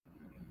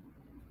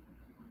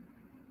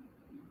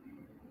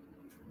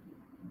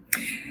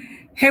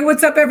Hey,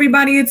 what's up,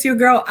 everybody? It's your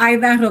girl,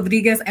 Aida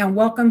Rodriguez, and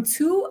welcome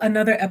to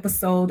another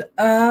episode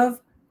of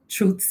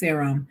Truth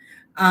Serum.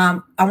 I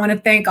want to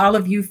thank all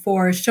of you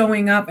for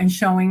showing up and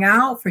showing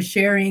out, for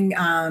sharing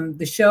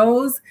the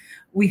shows.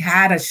 We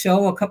had a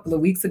show a couple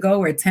of weeks ago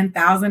where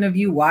 10,000 of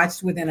you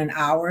watched within an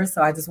hour.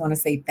 So I just want to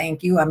say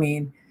thank you. I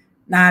mean,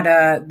 not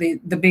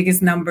the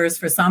biggest numbers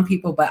for some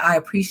people, but I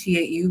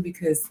appreciate you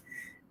because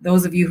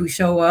those of you who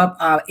show up,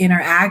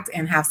 interact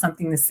and have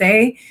something to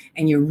say,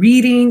 and you're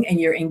reading and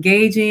you're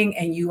engaging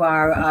and you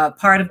are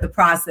part of the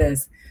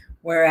process.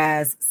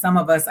 Whereas some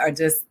of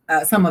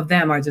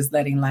them are just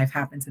letting life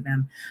happen to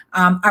them.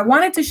 I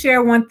wanted to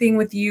share one thing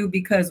with you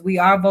because we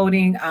are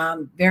voting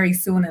very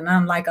soon. And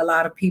unlike a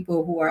lot of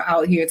people who are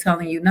out here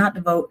telling you not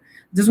to vote,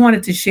 just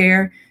wanted to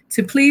share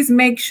to please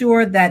make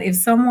sure that if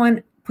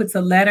someone puts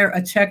a letter,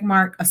 a check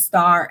mark, a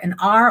star, an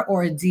R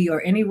or a D,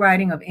 or any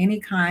writing of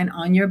any kind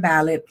on your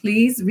ballot,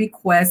 please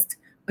request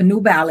a new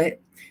ballot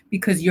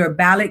because your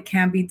ballot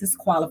can be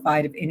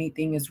disqualified if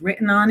anything is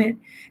written on it.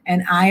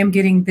 And I am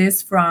getting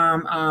this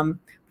from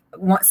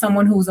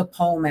someone who's a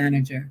poll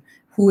manager,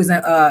 who is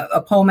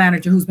a poll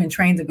manager who's been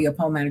trained to be a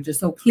poll manager.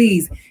 So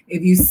please,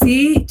 if you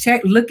see,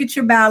 look at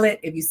your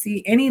ballot. If you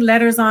see any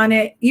letters on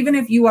it, even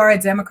if you are a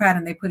Democrat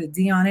and they put a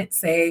D on it,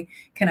 say,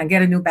 can I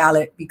get a new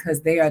ballot?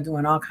 Because they are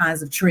doing all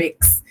kinds of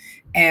tricks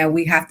and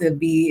we have to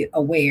be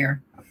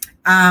aware.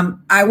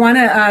 I want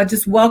to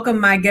just welcome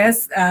my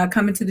guests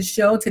coming to the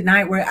show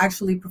tonight. We're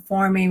actually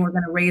performing. We're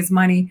going to raise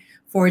money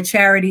for a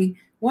charity.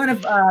 One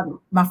of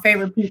my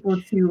favorite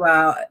people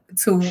to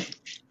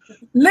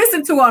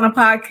listen to on a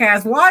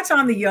podcast, watch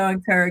on the Young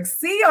Turks,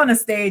 see on the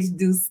stage,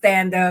 do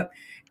stand up,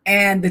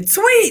 and the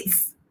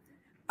tweets.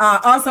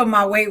 Also,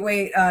 my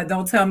wait,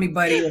 don't tell me,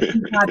 buddy. If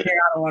he's not there,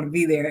 I don't want to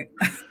be there.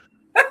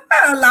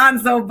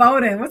 Alonzo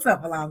Bowden. What's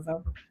up,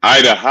 Alonzo?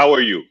 Ida, how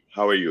are you?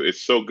 How are you?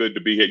 It's so good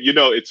to be here. You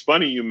know, it's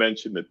funny you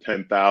mentioned the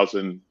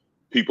 10,000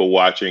 people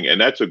watching, and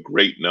that's a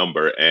great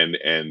number.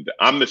 And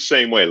I'm the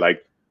same way.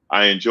 Like,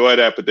 I enjoy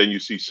that, but then you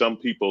see some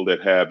people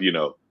that have,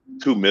 2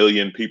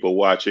 million people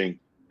watching.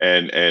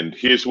 And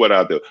here's what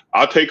I'll do.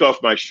 I'll take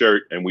off my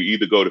shirt and we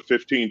either go to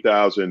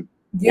 15,000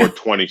 or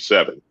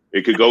 27.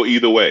 It could go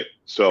either way.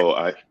 So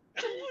I'm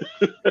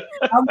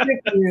with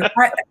you.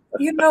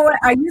 You know what?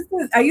 I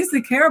used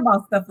to care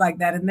about stuff like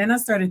that. And then I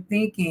started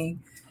thinking,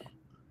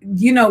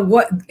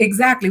 what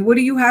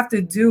do you have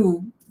to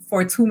do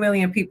for 2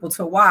 million people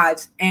to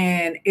watch?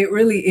 And it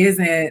really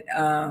isn't,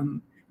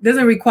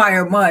 doesn't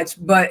require much,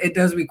 but it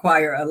does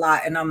require a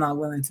lot. And I'm not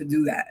willing to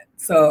do that.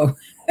 So.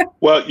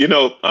 Well,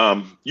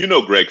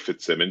 Greg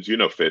Fitzsimmons,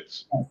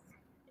 Fitz.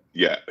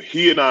 Yeah,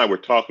 he and I were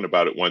talking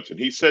about it once, and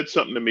he said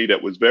something to me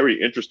that was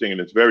very interesting, and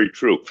it's very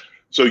true.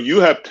 So you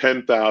have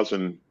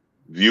 10,000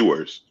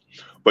 viewers,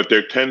 but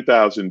they're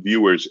 10,000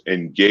 viewers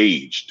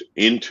engaged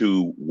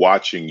into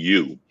watching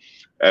you,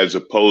 as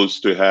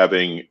opposed to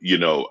having,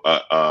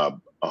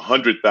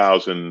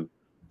 100,000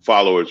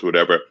 followers,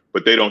 whatever,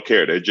 but they don't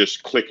care. They're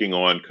just clicking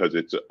on because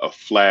it's a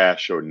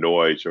flash or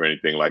noise or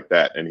anything like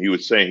that. And he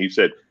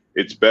said,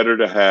 it's better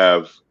to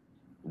have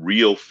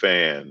real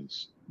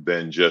fans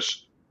than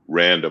just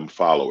random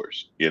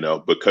followers,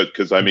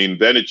 because I mean,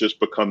 then it just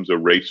becomes a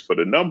race for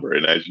the number.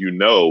 And as you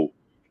know,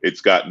 it's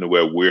gotten to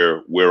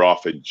where we're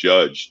often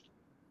judged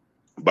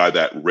by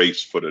that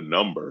race for the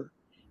number.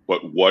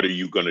 But what are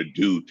you going to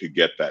do to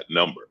get that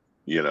number?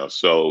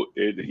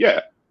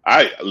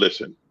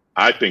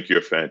 I think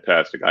you're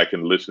fantastic. I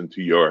can listen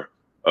to your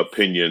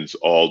opinions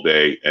all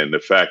day. And the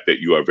fact that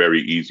you are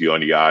very easy on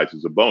the eyes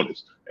is a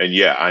bonus. And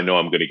yeah, I know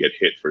I'm going to get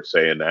hit for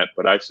saying that,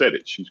 but I said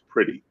it. She's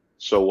pretty.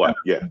 So what?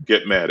 Yeah,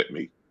 get mad at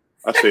me.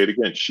 I say it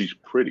again. She's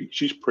pretty.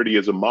 She's pretty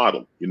as a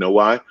model. You know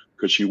why?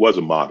 Because she was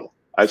a model.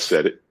 I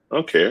said it. I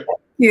don't care. Thank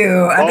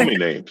you. Call me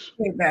names.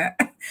 Look,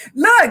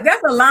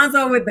 that's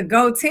Alonzo with the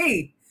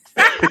goatee.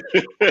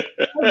 Goatee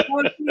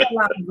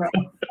Alonzo.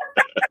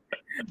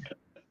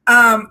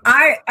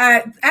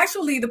 I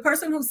actually, the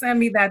person who sent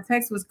me that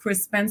text was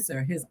Chris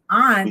Spencer. His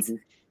aunt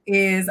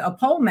is a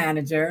poll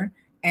manager,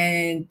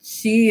 and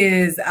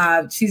she's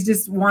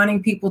just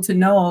wanting people to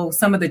know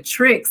some of the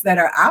tricks that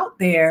are out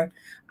there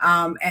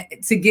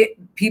to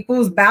get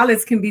people's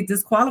ballots can be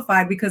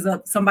disqualified because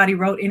of somebody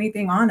wrote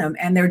anything on them,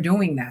 and they're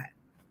doing that.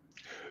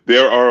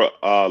 There are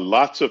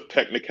lots of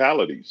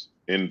technicalities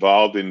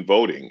involved in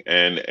voting,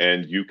 and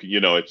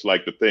it's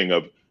like the thing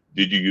of,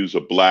 did you use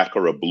a black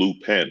or a blue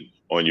pen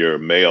on your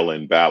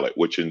mail-in ballot,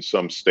 which in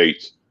some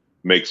states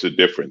makes a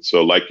difference.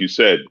 So like you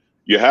said,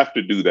 you have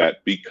to do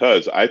that,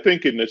 because I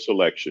think in this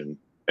election,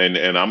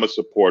 and I'm a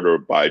supporter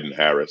of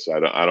Biden-Harris,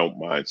 I don't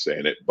mind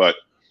saying it, but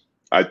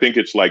I think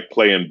it's like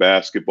playing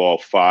basketball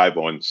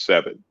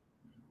 5-on-7,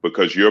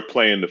 because you're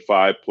playing the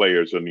 5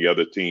 players on the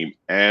other team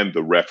and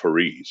the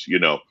referees.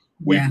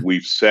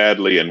 We've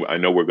sadly, and I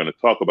know we're going to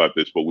talk about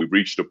this, but we've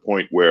reached a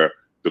point where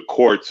the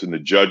courts and the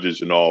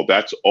judges and all,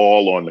 that's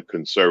all on the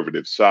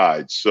conservative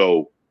side.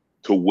 So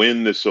to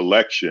win this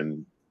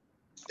election,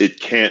 it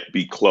can't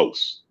be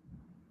close.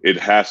 It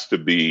has to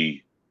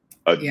be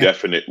a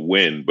definite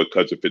win,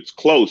 because if it's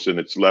close and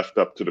it's left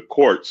up to the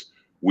courts,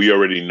 we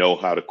already know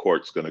how the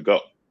court's going to go.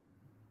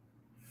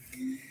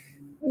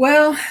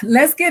 Well,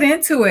 let's get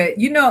into it.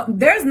 You know,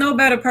 there's no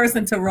better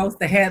person to roast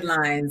the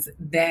headlines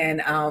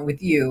than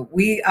with you.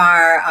 We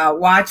are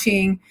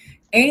watching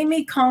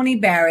Amy Coney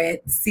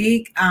Barrett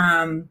seek,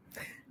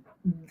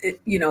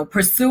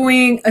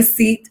 pursuing a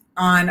seat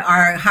on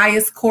our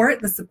highest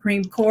court, the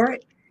Supreme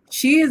Court.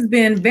 She has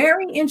been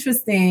very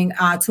interesting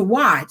to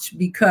watch,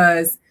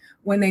 because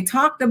when they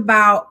talked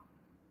about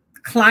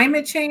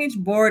climate change,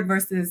 Brown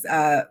versus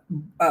the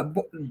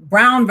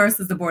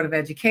Board of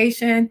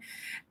Education,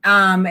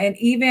 and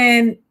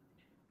even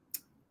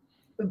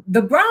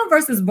the Brown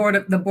versus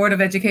the Board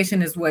of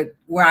Education is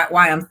why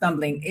I'm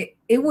stumbling.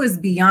 It was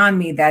beyond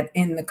me that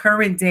in the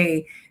current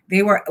day,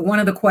 one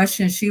of the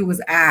questions she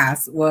was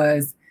asked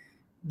was,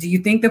 do you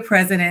think the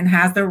president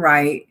has the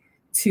right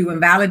to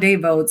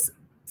invalidate votes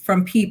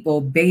from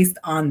people based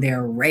on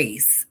their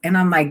race? And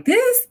I'm like,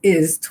 this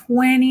is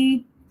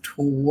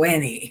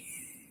 2020.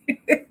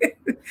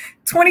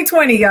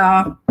 2020,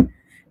 y'all.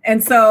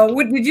 And so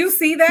did you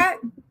see that?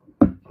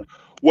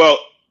 Well,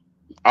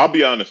 I'll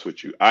be honest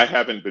with you. I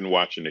haven't been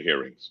watching the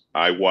hearings.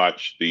 I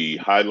watch the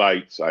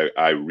highlights.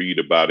 I read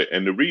about it.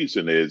 And the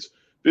reason is,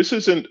 this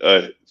isn't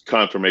a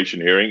confirmation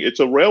hearing.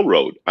 It's a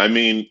railroad. I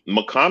mean,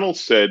 McConnell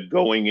said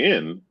going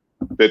in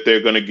that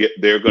they're going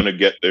to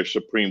get their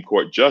Supreme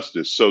Court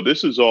justice. So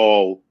this is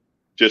all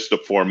just a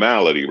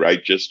formality,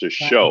 right? Just a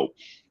show.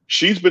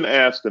 She's been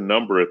asked a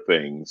number of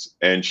things,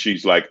 and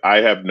she's like,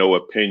 I have no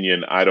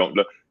opinion. I don't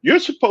know. You're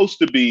supposed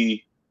to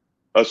be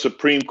a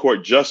Supreme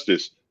Court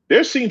justice.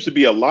 There seems to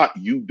be a lot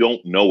you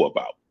don't know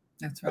about.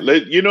 That's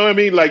right. You know what I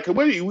mean? Like,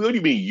 what do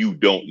you mean you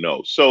don't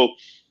know? So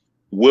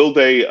will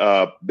they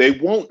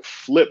won't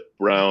flip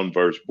Brown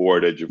versus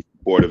Board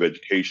of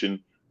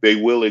Education. They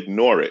will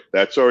ignore it.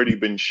 That's already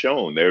been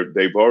shown.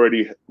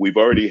 We've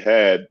already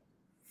had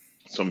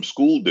some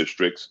school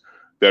districts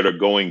that are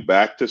going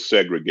back to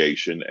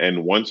segregation.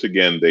 And once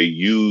again, they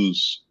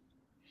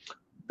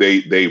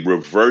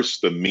reverse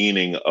the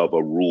meaning of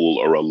a rule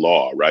or a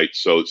law, right?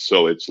 So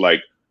it's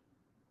like,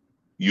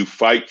 you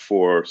fight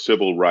for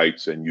civil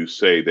rights and you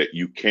say that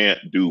you can't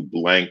do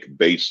blank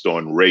based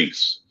on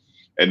race.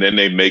 And then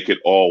they make it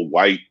all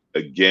white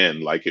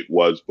again, like it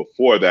was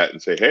before that, and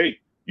say, hey,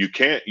 you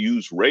can't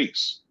use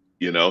race,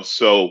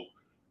 So,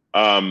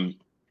 and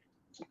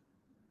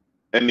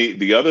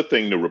the other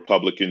thing the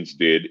Republicans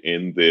did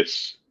in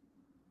this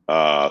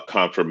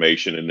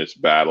confirmation, in this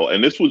battle,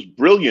 and this was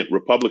brilliant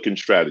Republican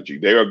strategy.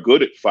 They are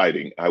good at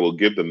fighting. I will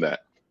give them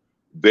that.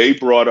 They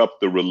brought up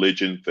the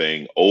religion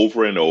thing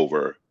over and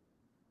over.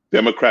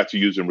 Democrats are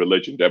using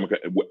religion.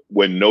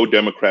 When no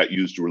Democrat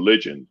used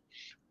religion,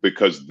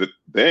 because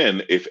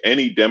then if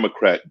any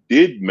Democrat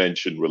did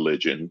mention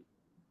religion,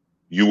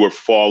 you were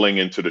falling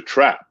into the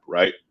trap,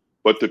 right?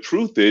 But the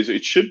truth is,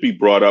 it should be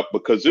brought up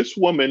because this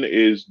woman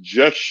is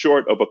just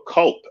short of a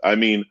cult. I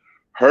mean,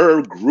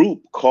 her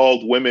group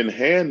called women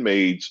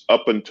handmaids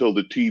up until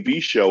the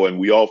TV show, and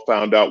we all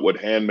found out what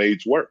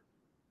handmaids were.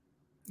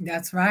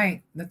 That's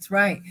right. That's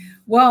right.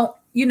 Well,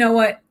 you know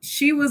what?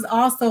 She was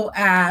also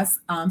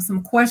asked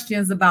some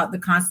questions about the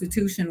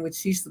Constitution, which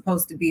she's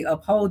supposed to be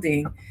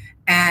upholding,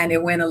 and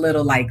it went a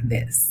little like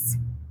this.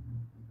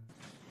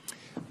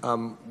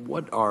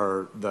 What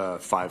are the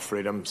 5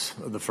 freedoms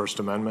of the First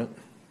Amendment?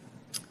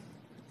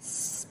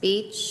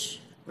 Speech,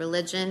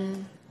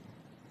 religion,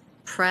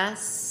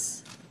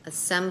 press,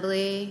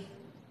 assembly.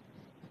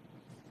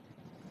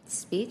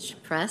 Speech,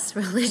 press,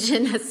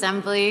 religion,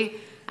 assembly.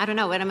 I don't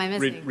know. What am I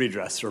missing?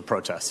 Redress or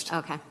protest.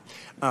 Okay.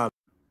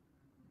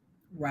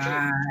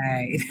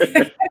 Right.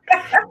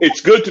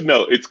 It's good to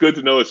know. It's good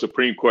to know a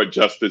Supreme Court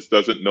justice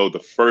doesn't know the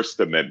First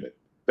Amendment.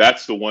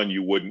 That's the one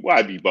you wouldn't.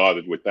 Why be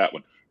bothered with that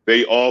one?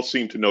 They all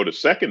seem to know the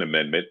Second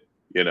Amendment.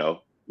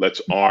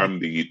 Let's arm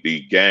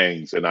the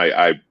gangs. And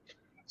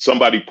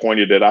somebody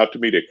pointed it out to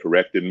me. They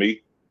corrected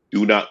me.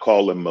 Do not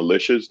call them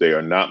militias. They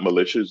are not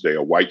militias. They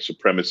are white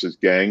supremacist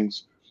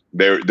gangs.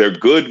 They're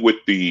good with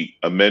the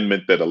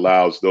amendment that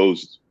allows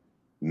those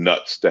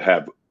nuts to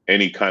have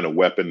any kind of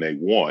weapon they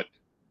want.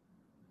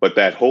 But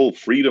that whole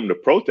freedom to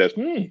protest,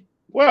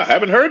 well, I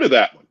haven't heard of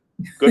that one.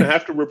 Going to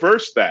have to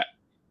reverse that.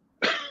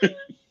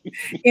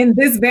 In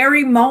this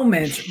very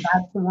moment,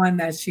 that's the one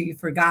that she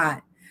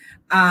forgot.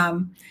 I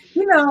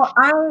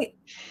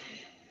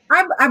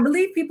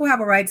believe people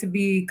have a right to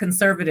be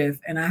conservative,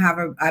 and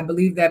I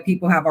believe that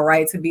people have a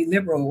right to be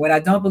liberal. What I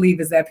don't believe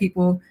is that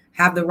people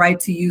have the right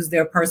to use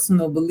their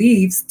personal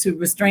beliefs to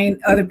restrain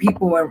other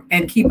people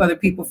and keep other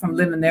people from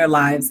living their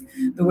lives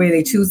the way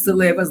they choose to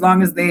live, as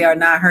long as they are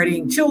not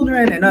hurting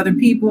children and other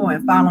people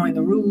and following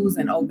the rules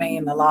and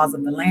obeying the laws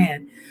of the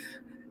land.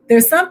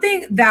 There's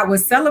something that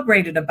was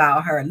celebrated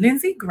about her.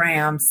 Lindsey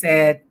Graham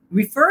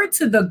referred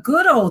to the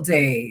good old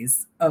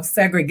days of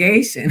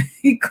segregation.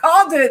 He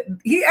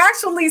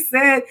actually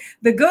said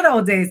the good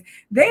old days.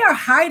 They are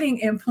hiding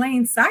in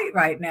plain sight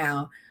right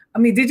now. I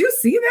mean, did you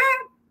see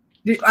that?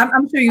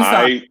 I'm sure you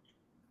saw it.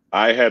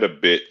 I had a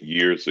bit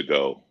years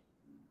ago.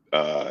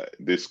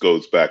 This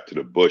goes back to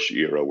the Bush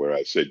era where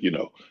I said,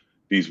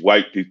 these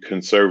white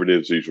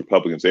conservatives, these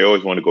Republicans, they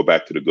always want to go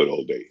back to the good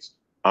old days.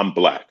 I'm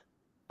black.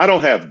 I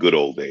don't have good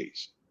old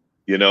days.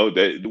 You know,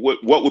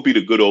 what would be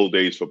the good old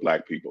days for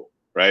black people,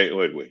 right?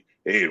 Wait.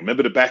 Hey,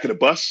 remember the back of the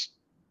bus?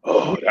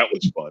 Oh, that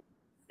was fun.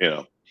 You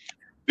know,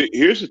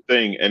 here's the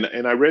thing, and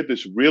I read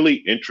this really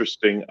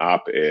interesting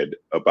op-ed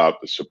about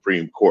the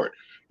Supreme Court.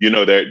 You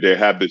know, they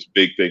have this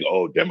big thing,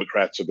 oh,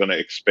 Democrats are going to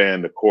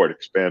expand the court.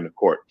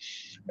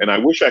 And I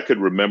wish I could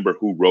remember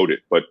who wrote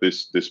it, but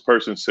this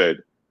person said,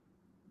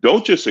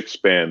 don't just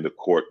expand the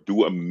court,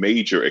 do a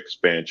major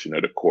expansion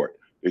of the court.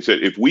 They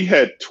said, if we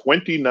had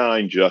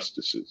 29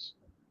 justices,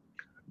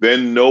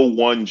 then no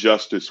one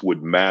justice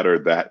would matter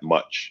that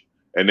much.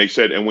 And they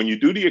said, and when you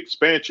do the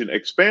expansion,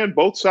 expand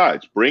both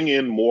sides, bring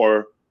in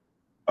more,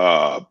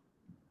 I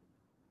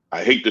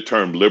hate the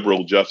term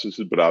liberal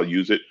justices, but I'll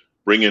use it,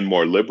 bring in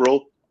more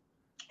liberal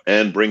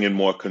and bring in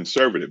more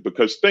conservative.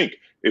 Because think,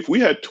 if we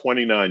had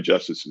 29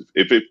 justices,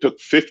 if it took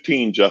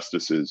 15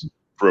 justices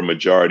for a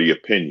majority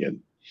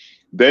opinion,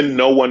 then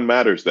no one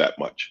matters that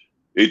much.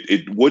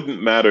 It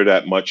wouldn't matter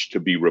that much to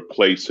be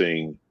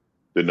replacing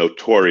the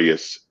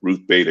notorious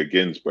Ruth Bader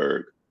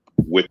Ginsburg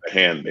with the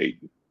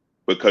handmaiden,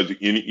 because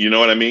you know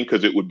what I mean?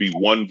 Because it would be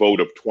one vote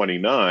of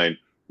 29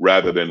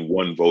 rather than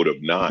one vote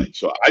of 9.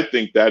 So I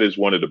think that is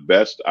one of the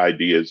best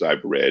ideas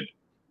I've read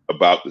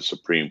about the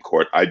Supreme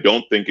Court. I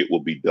don't think it will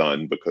be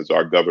done because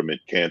our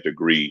government can't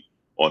agree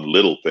on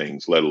little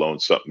things, let alone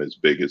something as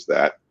big as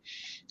that.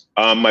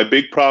 My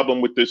big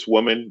problem with this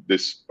woman,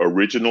 this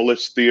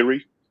originalist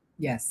theory.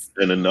 Yes.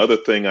 And another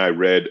thing I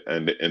read,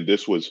 and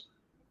this was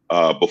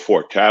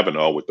before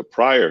Kavanaugh with the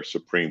prior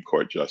Supreme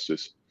Court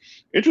justice.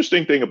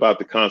 Interesting thing about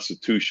the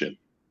Constitution,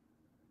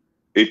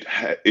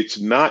 it's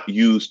not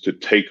used to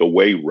take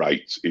away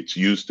rights. It's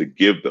used to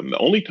give them. The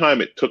only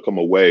time it took them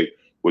away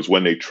was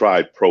when they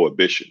tried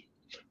prohibition.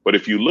 But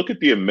if you look at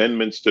the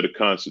amendments to the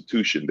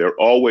Constitution, they're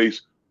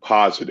always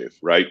positive,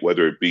 right?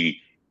 Whether it be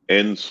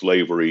end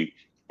slavery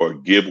or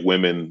give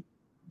women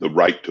the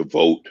right to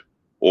vote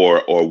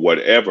or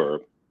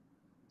whatever.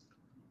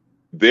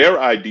 Their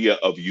idea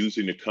of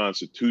using the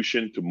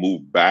Constitution to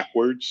move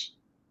backwards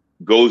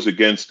goes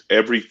against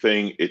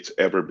everything it's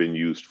ever been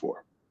used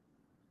for.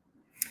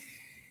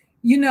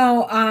 You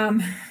know,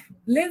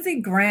 Lindsey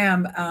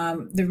Graham,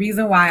 the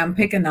reason why I'm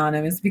picking on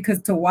him is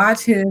because to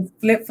watch his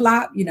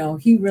flip-flop, you know,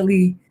 he's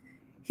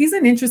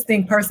an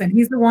interesting person.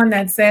 He's the one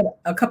that said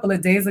a couple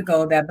of days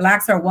ago that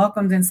Blacks are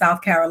welcomed in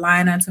South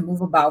Carolina to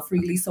move about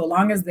freely so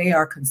long as they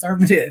are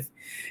conservative.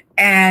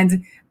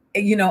 And,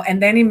 you know,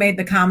 and then he made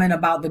the comment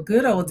about the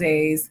good old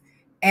days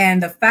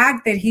and the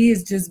fact that he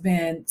has just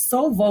been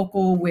so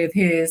vocal with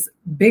his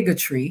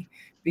bigotry,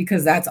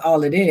 because that's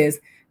all it is.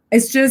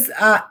 It's just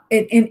an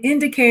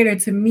indicator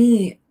to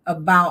me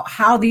about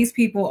how these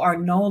people are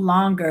no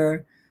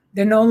longer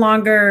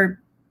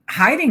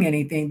hiding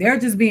anything. They're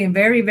just being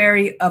very,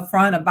 very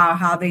upfront about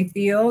how they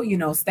feel, you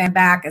know, stand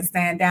back and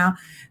stand down.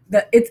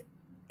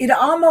 It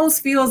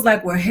almost feels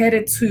like we're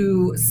headed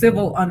to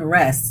civil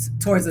unrest,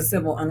 towards a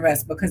civil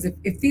unrest, because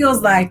it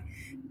feels like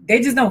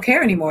they just don't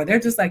care anymore. They're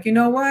just like, you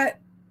know what?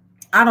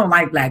 I don't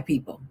like Black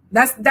people.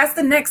 That's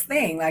the next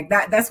thing. Like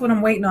that's what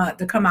I'm waiting on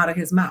to come out of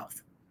his mouth.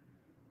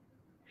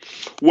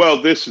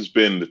 Well, this has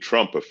been the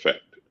Trump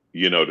effect.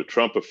 You know, the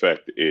Trump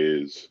effect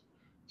is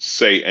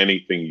say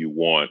anything you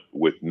want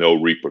with no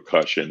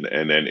repercussion.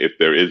 And then if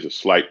there is a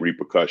slight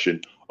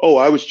repercussion, oh,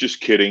 I was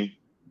just kidding.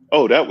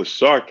 Oh, that was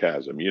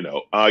sarcasm, you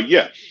know.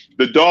 Yeah,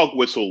 the dog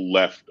whistle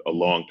left a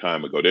long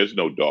time ago. There's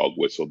no dog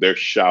whistle. They're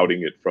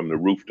shouting it from the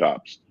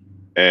rooftops.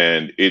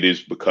 And it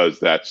is because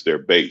that's their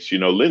base. You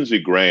know, Lindsey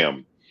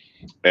Graham,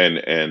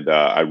 and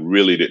I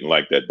really didn't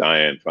like that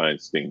Dianne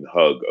Feinstein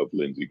hug of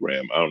Lindsey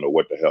Graham. I don't know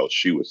what the hell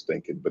she was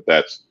thinking, but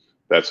that's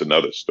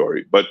another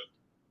story. But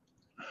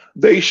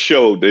they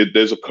showed that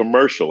there's a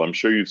commercial. I'm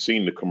sure you've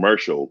seen the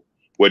commercial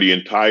where the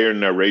entire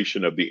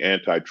narration of the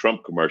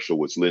anti-Trump commercial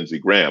was Lindsey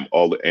Graham,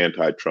 all the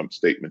anti-Trump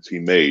statements he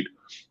made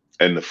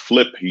and the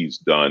flip he's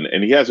done.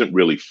 And he hasn't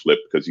really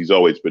flipped because he's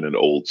always been an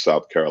old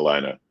South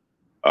Carolina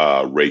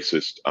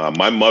racist.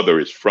 My mother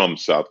is from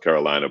South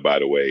Carolina, by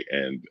the way,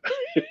 and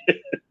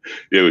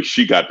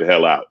she got the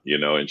hell out, you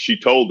know, and she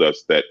told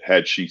us that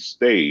had she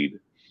stayed,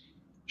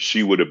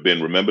 she would have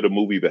been, remember the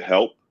movie The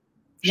Help?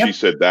 Yep. She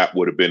said that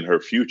would have been her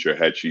future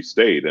had she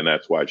stayed, and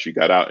that's why she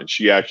got out. And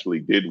she actually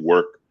did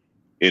work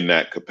in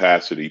that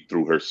capacity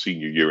through her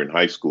senior year in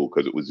high school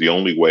because it was the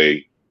only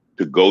way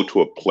to go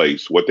to a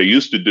place. What they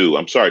used to do,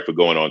 I'm sorry for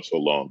going on so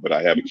long, but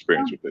I have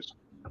experience with this.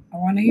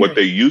 What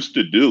they used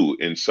to do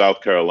in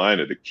South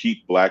Carolina to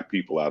keep Black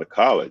people out of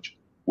college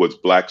was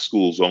Black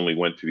schools only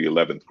went to the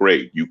 11th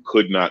grade. You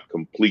could not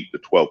complete the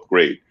 12th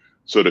grade.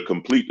 So to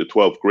complete the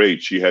 12th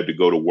grade, she had to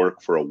go to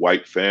work for a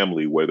white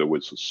family where there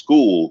was a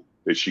school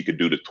that she could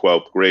do the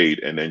 12th grade,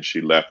 and then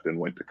she left and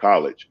went to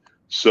college.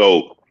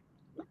 So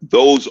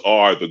those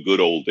are the good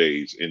old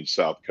days in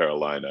South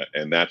Carolina,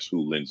 and that's who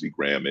Lindsey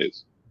Graham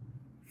is.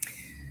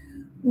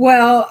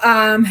 Well,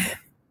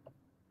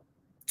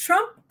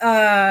 Trump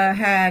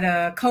had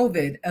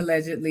COVID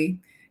allegedly,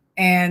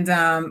 And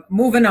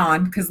moving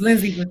on, because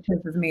Lindsay just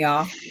pisses me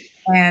off.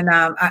 And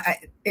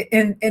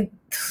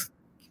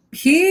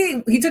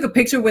he took a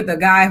picture with the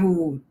guy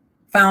who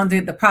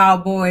founded the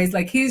Proud Boys.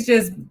 Like, he's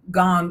just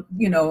gone,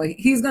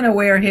 he's going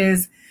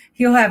to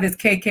he'll have his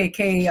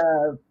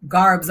KKK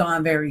garbs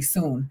on very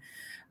soon.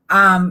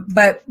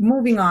 But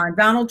moving on,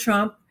 Donald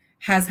Trump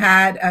has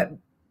had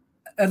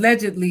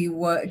allegedly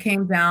what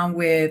came down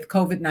with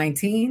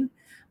COVID-19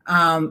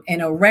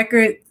 in a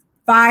record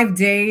 5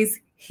 days.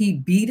 He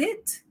beat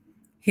it.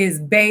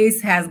 His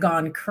base has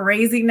gone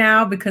crazy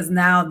now because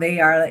now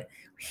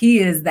he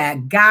is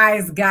that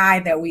guy's guy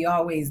that we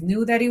always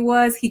knew that he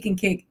was. He can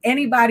kick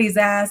anybody's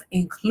ass,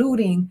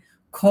 including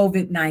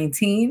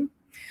COVID-19.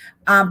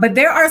 But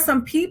there are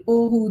some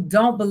people who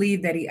don't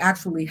believe that he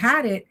actually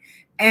had it.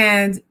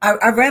 And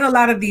I read a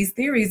lot of these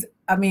theories.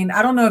 I mean,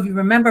 I don't know if you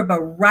remember,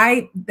 but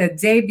right the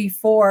day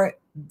before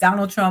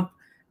Donald Trump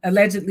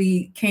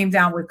allegedly came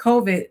down with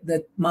COVID,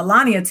 the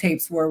Melania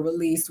tapes were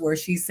released where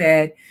she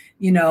said,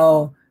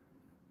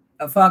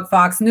 fuck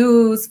Fox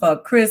News,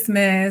 fuck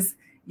Christmas,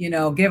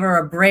 give her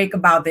a break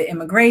about the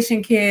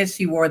immigration kids.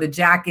 She wore the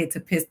jacket to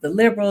piss the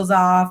liberals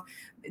off.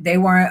 They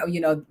weren't,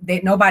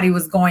 nobody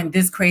was going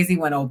this crazy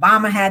when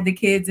Obama had the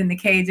kids in the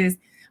cages.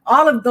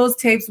 All of those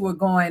tapes were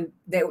going,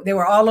 they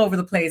were all over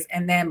the place.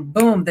 And then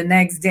boom, the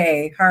next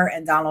day, her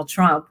and Donald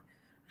Trump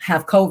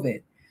have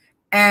COVID.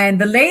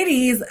 And the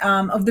ladies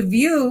of The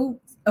View,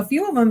 a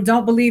few of them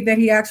don't believe that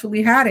he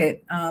actually had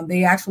it.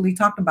 They actually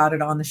talked about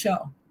it on the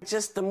show.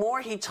 Just the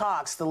more he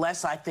talks, the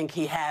less I think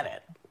he had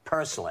it,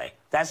 personally.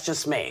 That's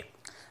just me.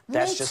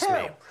 That's just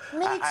me.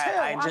 Me too.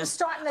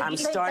 I'm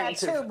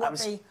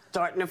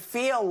starting to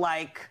feel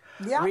like,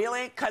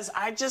 really? Because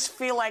I just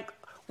feel like,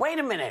 wait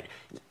a minute,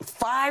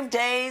 5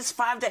 days,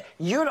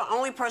 you're the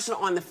only person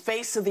on the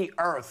face of the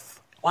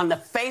earth,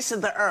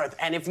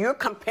 and if you're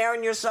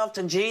comparing yourself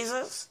to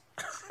Jesus,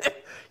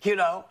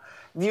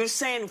 you're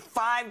saying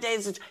 5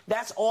 days,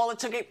 that's all it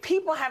took.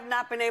 People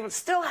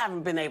still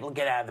haven't been able to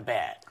get out of the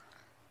bed.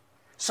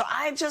 So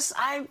I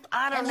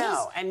don't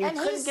know. And you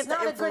couldn't get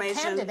the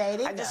information.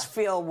 I just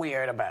feel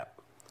weird about it.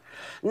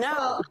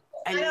 No.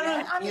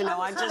 Well,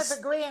 I'm kind of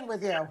agreeing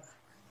with you.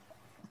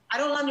 I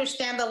don't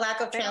understand the lack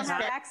of transparency. They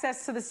don't have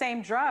access to the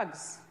same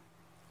drugs.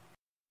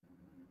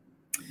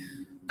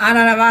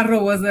 Ana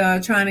Navarro was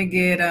trying to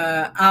get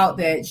out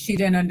that she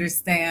didn't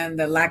understand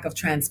the lack of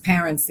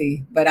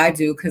transparency, but I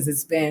do, because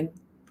it's been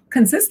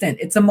consistent.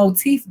 It's a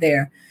motif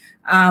there.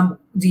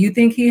 Do you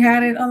think he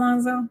had it,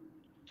 Alonzo?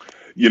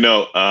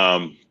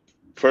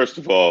 First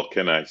of all,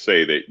 can I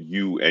say that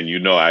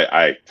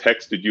I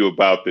texted you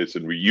about this,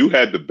 and you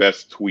had the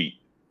best tweet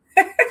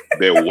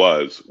there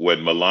was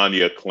when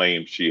Melania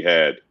claimed she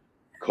had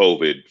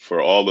COVID.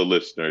 For all the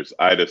listeners,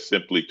 I just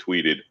simply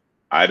tweeted,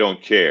 "I don't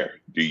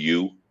care, do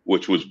you?"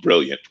 which was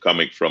brilliant,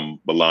 coming from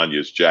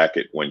Melania's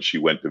jacket when she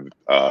went to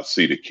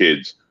see the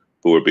kids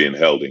who were being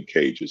held in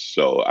cages.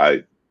 So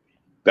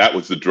that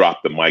was the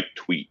drop the mic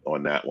tweet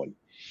on that one.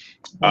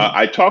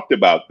 I talked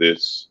about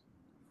this.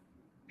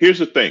 Here's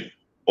the thing.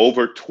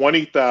 Over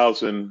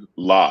 20,000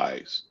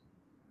 lies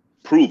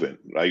proven,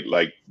 right?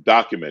 Like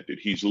documented.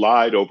 He's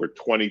lied over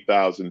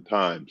 20,000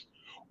 times,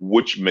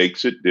 which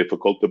makes it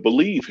difficult to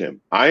believe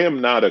him. I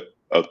am not a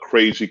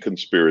crazy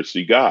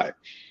conspiracy guy,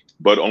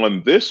 but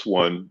on this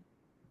one,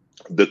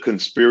 the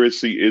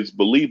conspiracy is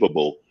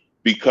believable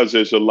because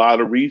there's a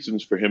lot of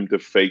reasons for him to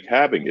fake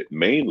having it.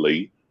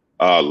 Mainly,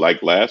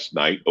 like last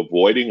night,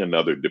 avoiding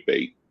another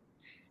debate,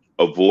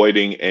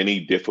 avoiding any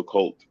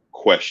difficult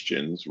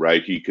questions,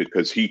 right?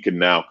 Because he can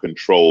now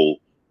control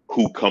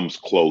who comes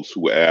close,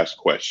 who asks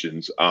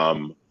questions.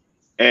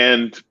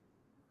 And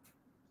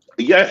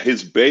yeah,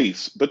 his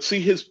base, but see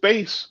his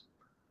base,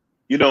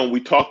 we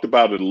talked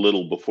about it a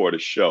little before the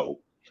show.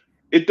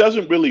 It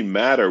doesn't really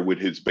matter with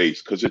his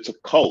base because it's a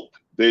cult.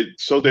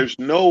 So there's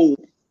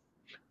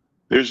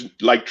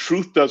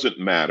truth doesn't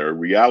matter.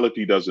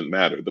 Reality doesn't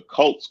matter. The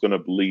cult's going to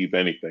believe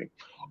anything.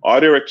 Are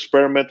there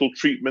experimental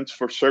treatments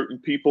for certain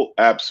people?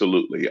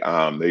 Absolutely.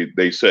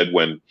 They said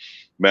when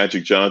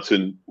Magic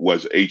Johnson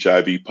was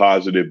HIV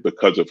positive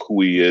because of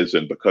who he is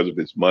and because of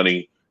his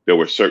money, there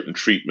were certain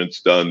treatments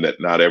done that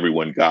not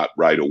everyone got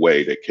right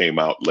away that came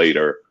out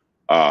later.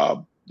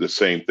 The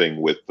same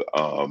thing with,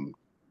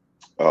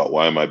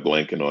 why am I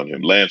blanking on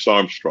him? Lance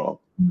Armstrong.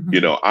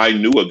 Mm-hmm. I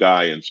knew a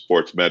guy in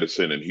sports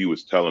medicine, and he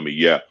was telling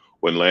me,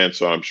 when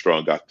Lance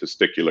Armstrong got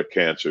testicular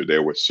cancer,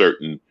 there were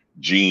certain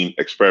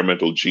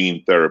experimental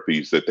gene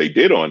therapies that they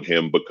did on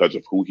him because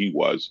of who he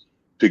was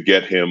to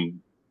get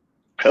him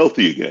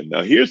healthy again.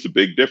 Now, here's the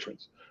big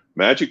difference.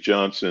 Magic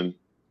Johnson,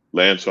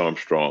 Lance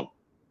Armstrong,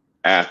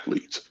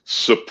 athletes,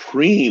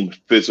 supreme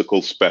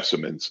physical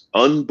specimens,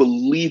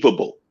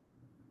 unbelievable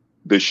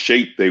the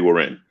shape they were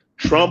in.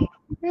 Trump,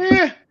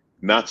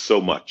 not so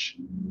much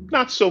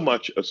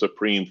a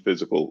supreme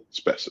physical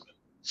specimen.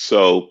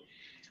 So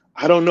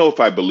I don't know if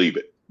I believe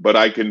it, but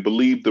I can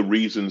believe the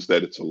reasons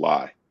that it's a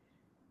lie.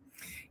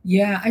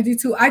 Yeah, I do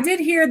too. I did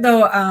hear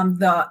though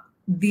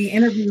the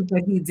interviews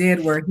that he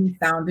did where he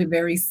sounded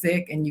very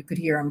sick and you could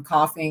hear him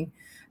coughing.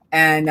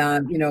 and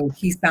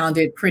he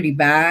sounded pretty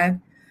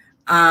bad.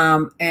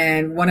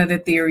 And one of the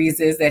theories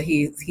is that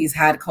he's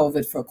had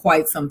COVID for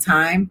quite some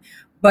time.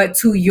 But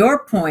to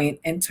your point,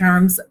 in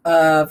terms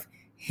of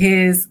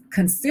his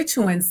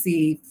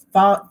constituency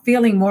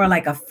feeling more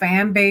like a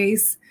fan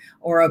base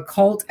or a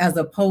cult, as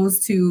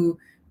opposed to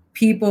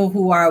people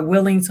who are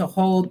willing to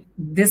hold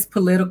this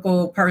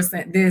political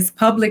person, this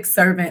public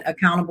servant,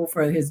 accountable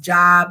for his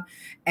job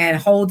and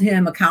hold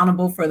him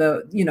accountable for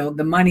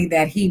the money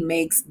that he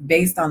makes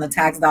based on the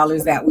tax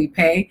dollars that we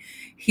pay.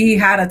 He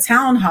had a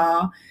town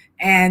hall,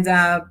 and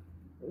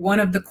one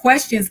of the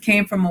questions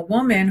came from a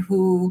woman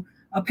who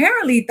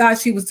apparently thought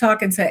she was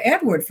talking to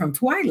Edward from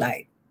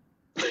Twilight.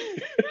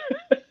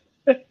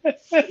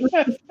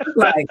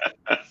 Like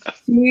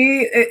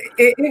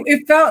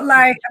it felt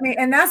like,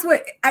 and that's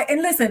what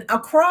and listen,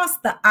 across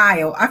the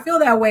aisle, I feel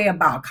that way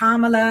about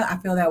Kamala, I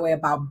feel that way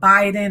about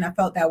Biden, I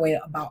felt that way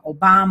about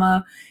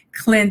Obama,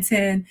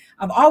 Clinton.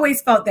 I've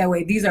always felt that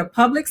way. These are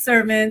public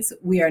servants.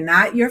 We are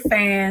not your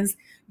fans.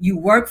 You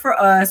work for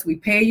us. We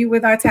pay you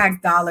with our tax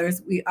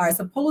dollars. We are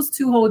supposed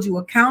to hold you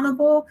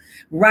accountable,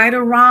 right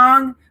or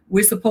wrong.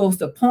 We're supposed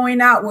to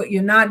point out what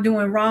you're not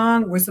doing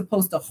wrong. We're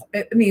supposed to,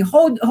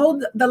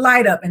 hold the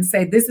light up and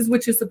say, this is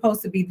what you're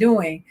supposed to be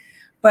doing.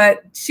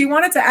 But she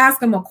wanted to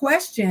ask him a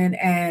question,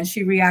 and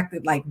she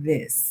reacted like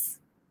this.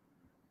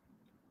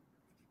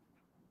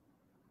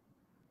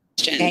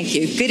 Thank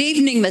you. Good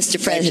evening,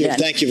 Mr. President.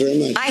 Thank you very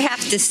much. I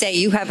have to say,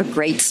 you have a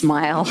great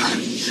smile.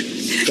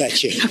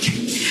 Thank you. Okay.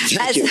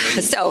 Thank you.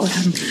 So,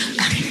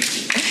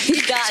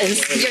 he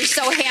does. You're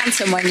so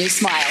handsome when you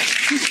smile.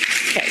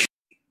 Okay.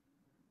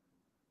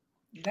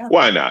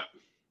 Why not?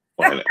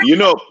 Why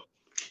not?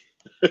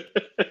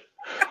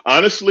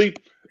 Honestly,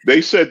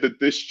 they said that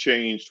this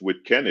changed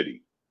with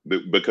Kennedy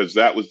because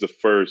that was the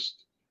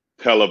first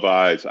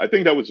televised. I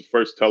think that was the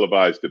first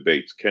televised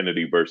debates,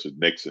 Kennedy versus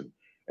Nixon.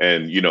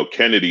 And,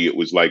 Kennedy, it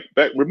was like,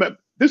 remember,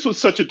 this was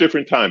such a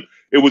different time.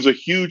 It was a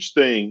huge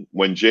thing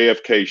when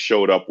JFK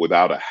showed up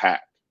without a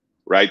hat,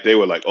 right? They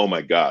were like, oh,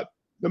 my God,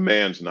 the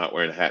man's not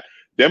wearing a hat.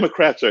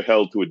 Democrats are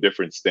held to a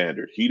different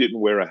standard. He didn't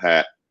wear a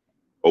hat.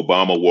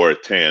 Obama wore a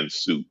tan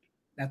suit.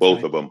 That's both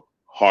right. Of them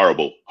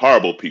horrible,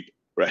 horrible people,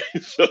 right?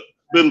 So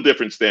little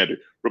different standard.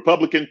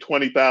 Republican,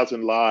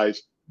 20,000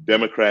 lies.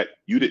 Democrat,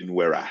 you didn't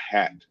wear a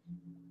hat.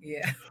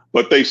 Yeah.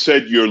 But they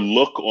said your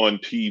look on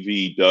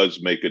TV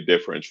does make a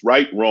difference.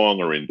 Right, wrong,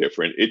 or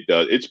indifferent. It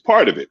does. It's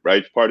part of it,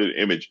 right? It's part of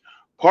the image.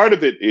 Part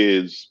of it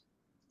is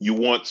you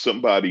want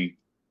somebody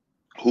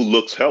who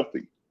looks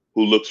healthy,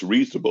 who looks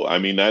reasonable.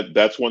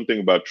 That's one thing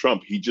about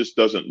Trump. He just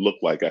doesn't look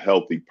like a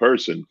healthy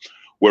person.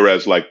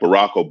 Whereas like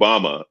Barack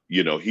Obama,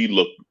 he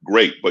looked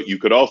great, but you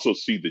could also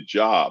see the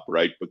job,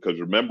 right? Because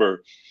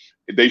remember,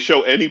 they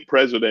show any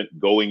president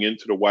going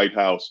into the White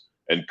House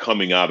and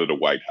coming out of the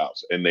White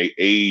House, and they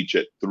age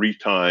at 3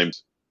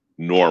 times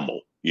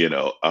normal,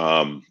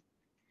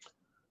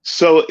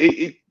 So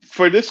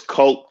for this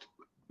cult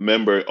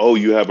member, oh,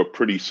 you have a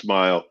pretty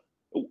smile.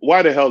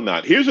 Why the hell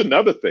not? Here's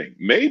another thing.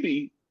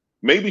 Maybe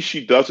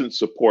she doesn't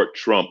support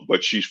Trump,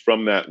 but she's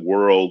from that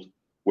world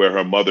where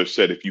her mother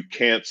said, if you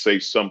can't say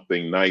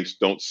something nice,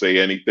 don't say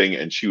anything.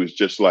 And she was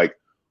just like,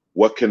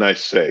 what can I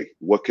say?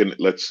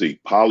 Let's see.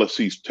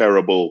 Policy's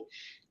terrible,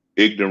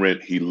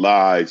 ignorant. He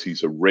lies.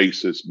 He's a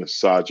racist,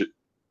 misogynist.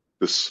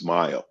 The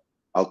smile.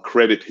 I'll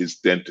credit his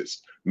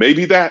dentist.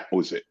 Maybe that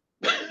was it.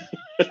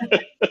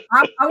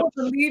 I would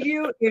believe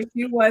you if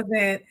she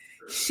wasn't.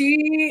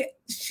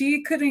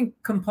 She couldn't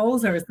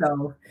compose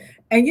herself.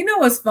 And you know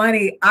what's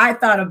funny? I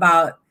thought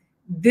about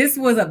this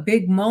was a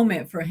big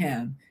moment for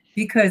him,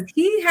 because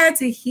he had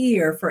to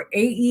hear for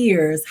 8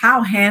 years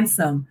how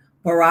handsome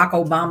Barack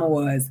Obama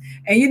was.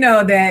 And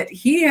that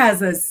he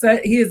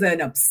is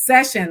an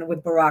obsession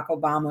with Barack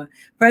Obama.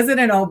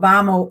 President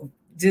Obama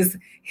just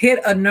hit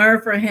a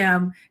nerve for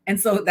him. And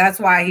so that's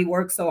why he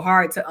worked so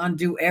hard to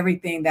undo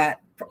everything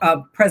that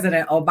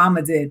President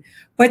Obama did.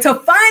 But to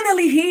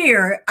finally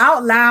hear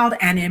out loud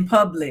and in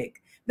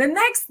public, the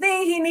next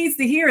thing he needs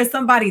to hear is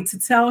somebody to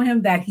tell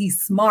him that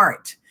he's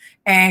smart.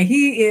 And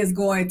he is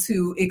going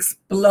to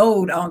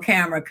explode on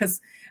camera,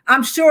 because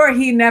I'm sure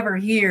he never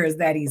hears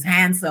that he's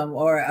handsome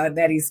or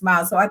that he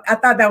smiles. So I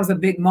thought that was a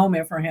big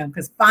moment for him,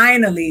 because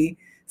finally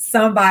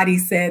somebody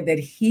said that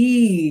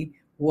he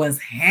was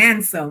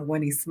handsome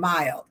when he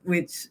smiled,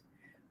 which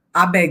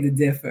I beg to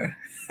differ.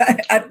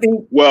 I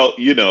think. Well,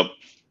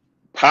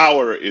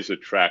 power is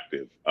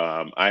attractive.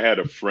 I had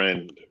a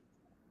friend.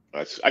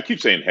 I keep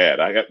saying had.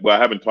 I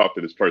haven't talked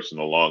to this person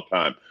in a long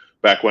time.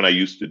 Back when I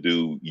used to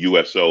do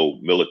USO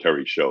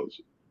military shows,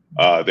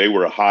 they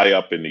were high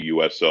up in the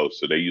USO.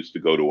 So they used to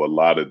go to a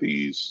lot of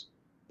these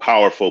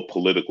powerful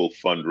political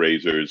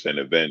fundraisers and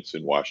events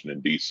in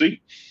Washington,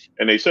 D.C.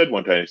 And they said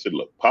one time, they said,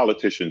 look,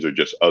 politicians are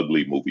just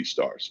ugly movie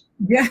stars.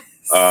 Yes.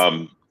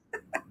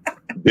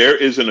 There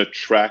is an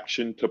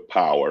attraction to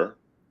power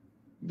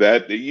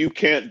that you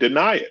can't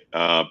deny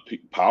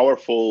it.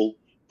 Powerful,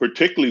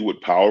 particularly with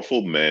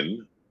powerful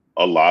men,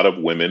 a lot of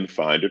women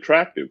find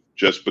attractive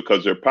just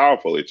because they're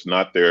powerful. It's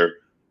not their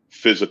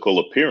physical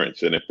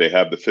appearance. And if they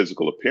have the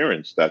physical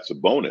appearance, that's a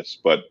bonus.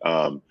 But,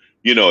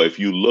 you know, if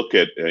you look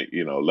at,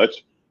 you know,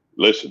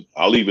 listen,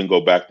 I'll even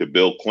go back to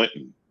Bill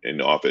Clinton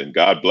in office, and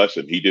God bless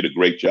him. He did a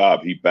great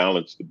job. He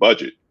balanced the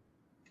budget.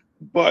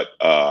 But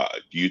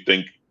do you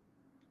think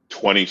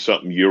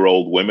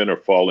 20-something-year-old women are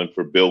falling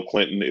for Bill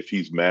Clinton if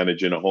he's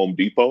managing a Home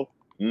Depot?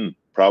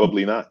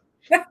 Probably not.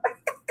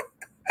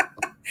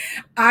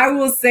 I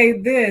will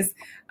say this.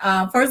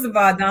 First of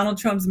all, Donald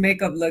Trump's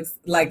makeup looks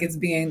like it's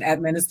being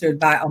administered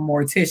by a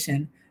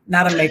mortician,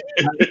 not a makeup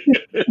artist.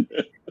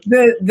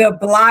 The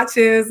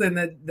blotches and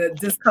the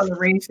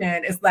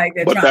discoloration, it's like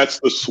they're But that's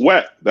the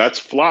sweat. That's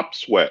flop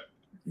sweat.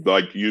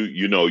 Like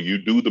you know, you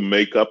do the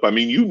makeup. I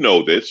mean, you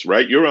know this,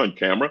 right? You're on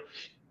camera.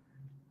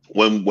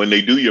 When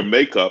they do your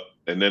makeup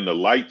and then the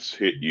lights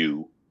hit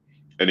you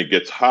and it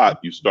gets hot,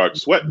 you start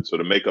sweating. So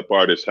the makeup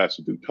artist has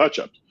to do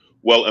touch-ups.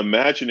 Well,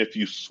 imagine if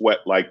you sweat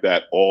like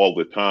that all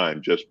the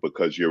time just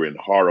because you're in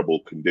horrible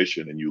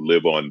condition and you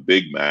live on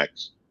Big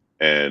Macs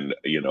and,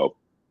 you know,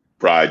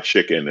 fried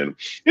chicken. And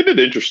isn't it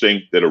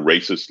interesting that a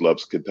racist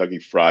loves Kentucky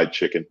Fried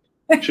Chicken?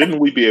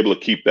 Shouldn't we be able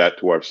to keep that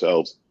to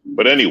ourselves?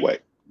 But anyway.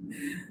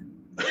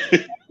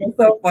 It's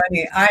so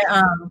funny.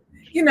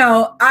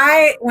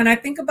 When I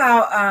think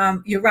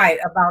about, you're right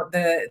about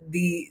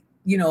the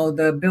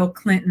Bill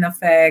Clinton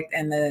effect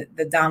and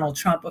the Donald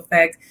Trump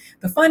effect.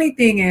 The funny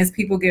thing is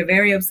people get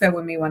very upset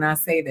with me when I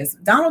say this.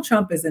 Donald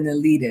Trump is an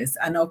elitist.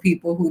 I know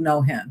people who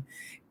know him.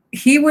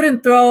 He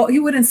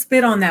wouldn't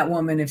spit on that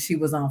woman if she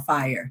was on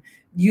fire.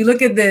 You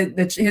look at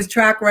his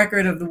track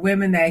record of the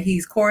women that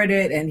he's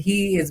courted and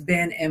he has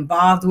been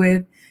involved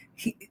with.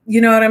 You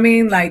know what I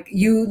mean? Like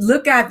you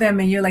look at them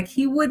and you're like,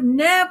 he would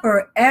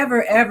never,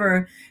 ever,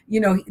 ever,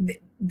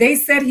 they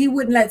said he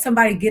wouldn't let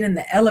somebody get in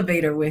the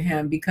elevator with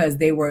him because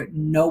they were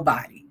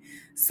nobody.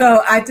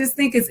 So I just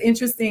think it's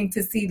interesting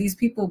to see these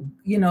people,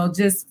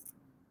 just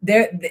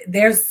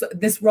there's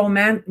this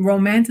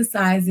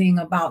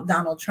romanticizing about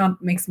Donald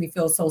Trump makes me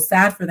feel so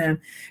sad for them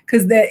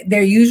because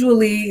they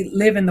usually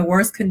live in the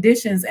worst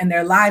conditions and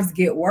their lives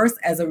get worse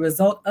as a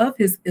result of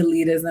his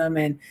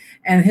elitism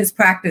and his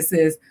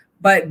practices.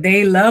 But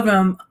they love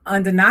him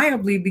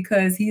undeniably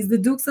because he's the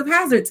Dukes of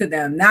Hazzard to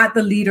them, not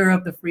the leader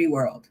of the free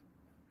world.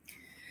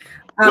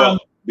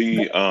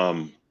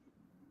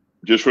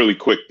 Just really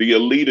quick, the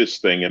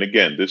elitist thing, and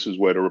again, this is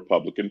where the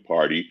Republican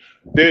Party,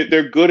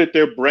 they're good at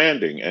their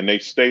branding and they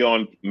stay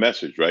on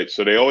message, right?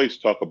 So they always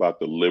talk about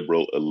the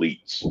liberal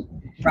elites.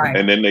 Right.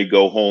 And then they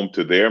go home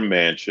to their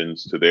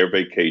mansions, to their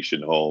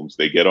vacation homes.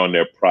 They get on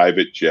their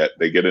private jet.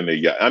 They get in a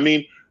yacht. I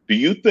mean, do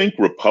you think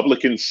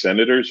Republican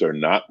senators are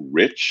not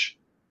rich?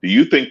 Do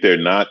you think they're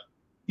not,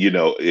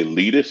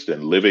 elitist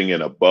and living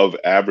an above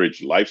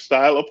average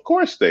lifestyle? Of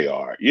course they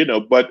are,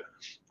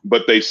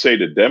 but they say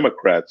the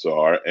Democrats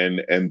are.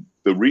 And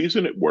the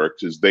reason it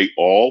works is they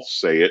all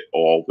say it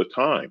all the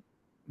time.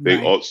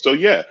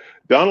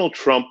 Donald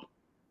Trump,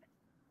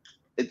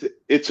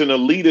 it's an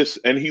elitist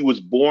and he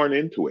was born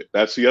into it.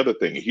 That's the other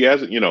thing. He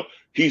hasn't,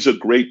 he's a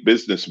great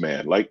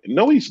businessman. Like,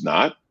 no, he's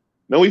not.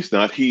 No, he's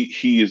not.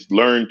 He has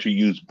learned to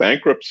use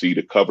bankruptcy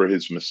to cover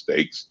his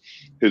mistakes.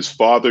 His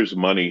father's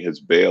money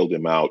has bailed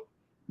him out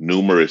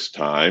numerous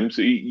times.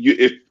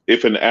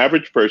 If an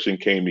average person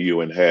came to you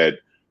and had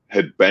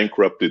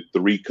bankrupted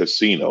 3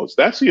 casinos,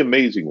 that's the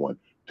amazing one.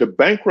 To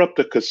bankrupt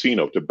a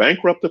casino, to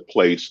bankrupt a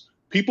place,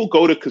 people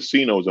go to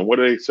casinos and what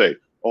do they say?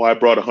 Oh, I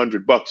brought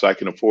 $100 I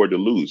can afford to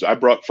lose. I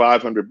brought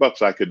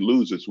 $500 I could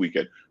lose this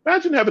weekend.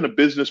 Imagine having a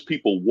business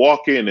people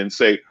walk in and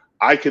say,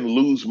 I can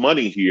lose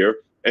money here.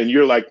 And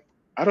you're like,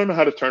 I don't know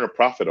how to turn a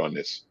profit on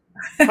this.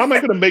 How am I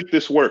going to make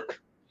this work?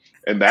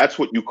 And that's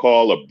what you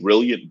call a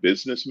brilliant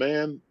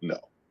businessman? No.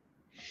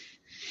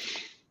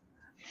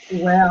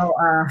 Well,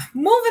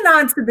 moving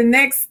on to the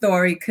next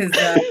story, because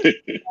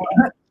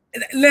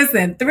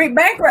listen,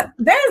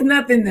 there's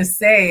nothing to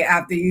say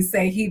after you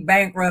say he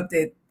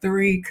bankrupted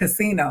 3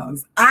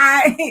 casinos.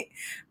 I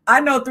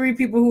know 3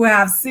 people who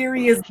have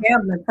serious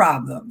gambling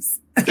problems.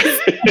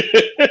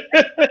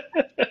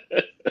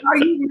 How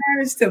you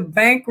managed to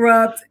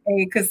bankrupt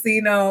a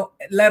casino,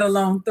 let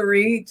alone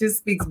 3, just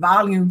speaks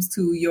volumes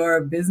to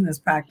your business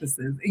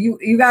practices.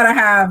 You got to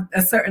have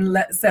a certain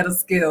set of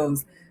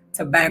skills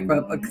to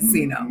bankrupt a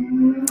casino.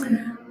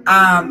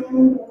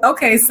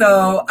 Okay,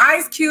 so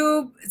Ice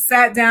Cube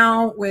sat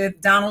down with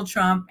Donald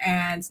Trump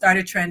and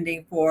started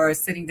trending for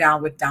sitting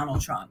down with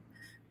Donald Trump.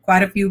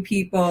 Quite a few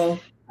people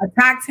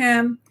attacked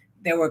him.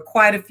 There were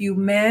quite a few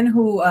men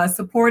who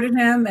supported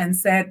him and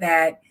said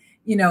that,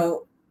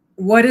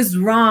 what is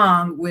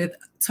wrong with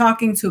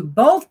talking to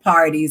both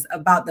parties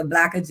about the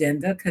Black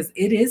agenda? Because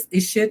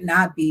it should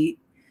not be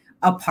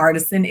a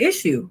partisan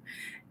issue.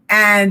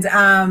 And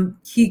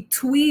he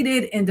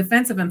tweeted in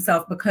defense of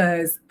himself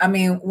because,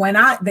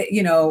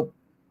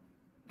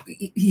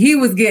 he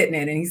was getting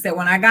it. And he said,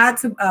 when I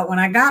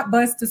got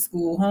bused to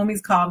school,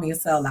 homies called me a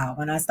sellout.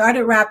 When I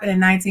started rapping in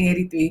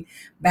 1983,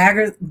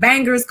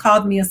 bangers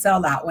called me a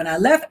sellout. When I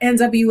left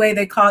NWA,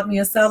 they called me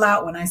a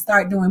sellout. When I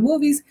started doing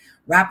movies,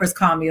 rappers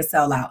called me a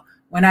sellout.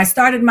 When I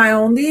started my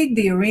own league,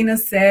 the arena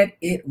said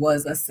it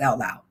was a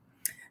sellout.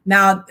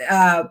 Now,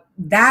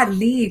 that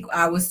league,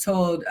 I was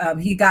told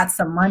he got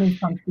some money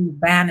from Steve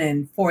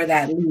Bannon for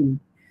that league.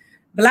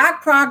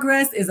 Black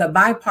progress is a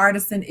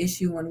bipartisan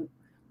issue.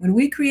 When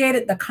we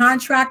created the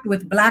contract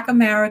with Black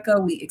America,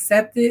 we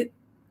accepted,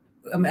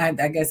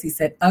 I guess he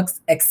said,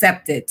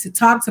 accepted to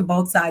talk to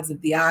both sides of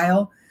the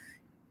aisle.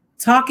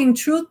 Talking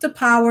truth to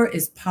power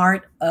is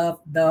part of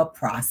the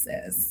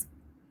process.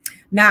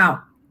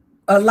 Now,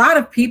 a lot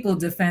of people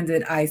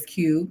defended Ice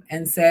Cube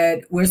and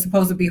said we're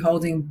supposed to be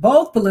holding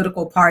both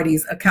political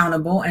parties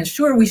accountable, and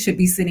sure, we should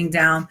be sitting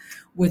down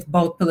with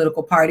both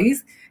political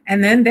parties.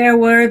 And then there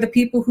were the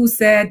people who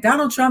said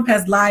Donald Trump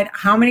has lied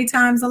how many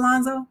times,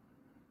 Alonzo?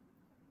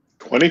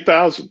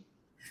 20,000.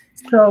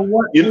 So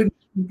what would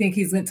you think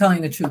he's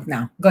telling the truth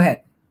now? Go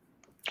ahead.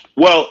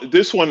 Well,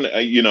 this one,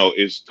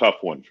 is a tough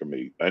one for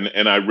me.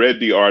 And I read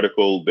the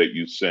article that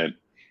you sent.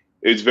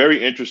 It's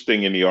very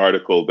interesting in the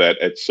article that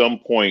at some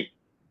point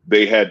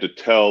they had to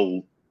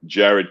tell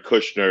Jared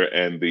Kushner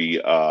and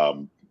the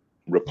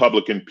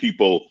Republican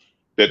people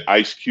that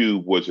Ice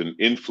Cube was an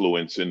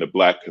influence in the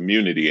Black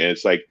community. And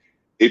it's like,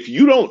 if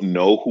you don't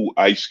know who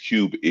Ice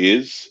Cube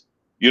is,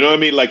 you know what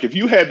I mean? Like, if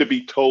you had to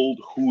be told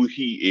who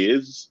he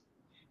is,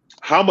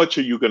 how much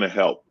are you going to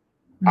help?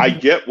 Mm-hmm. I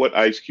get what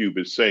Ice Cube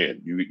is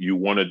saying. You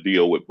want to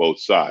deal with both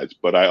sides.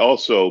 But I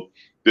also,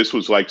 this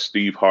was like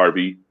Steve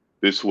Harvey.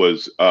 This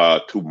was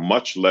to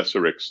much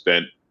lesser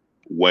extent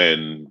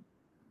when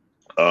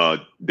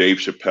Dave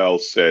Chappelle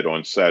said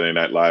on Saturday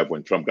Night Live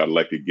when Trump got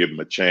elected, give him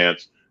a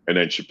chance. And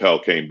then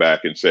Chappelle came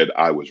back and said,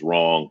 I was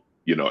wrong,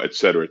 et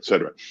cetera, et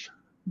cetera.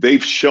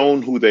 They've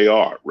shown who they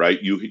are, right?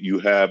 You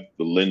have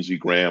the Lindsey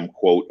Graham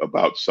quote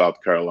about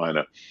South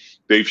Carolina.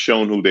 They've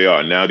shown who they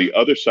are. Now, the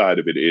other side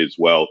of it is,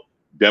 well,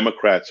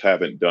 Democrats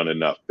haven't done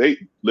enough.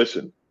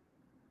 Listen,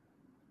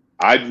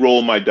 I'd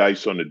roll my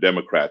dice on the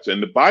Democrats.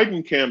 And the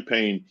Biden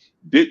campaign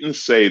didn't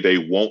say they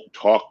won't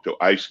talk to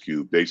Ice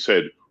Cube. They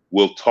said,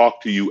 we'll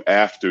talk to you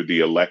after the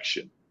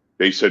election.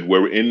 They said,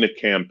 we're in the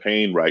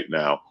campaign right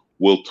now.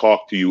 We'll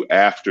talk to you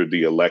after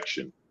the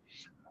election.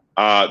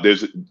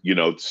 There's,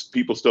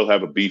 people still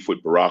have a beef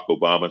with Barack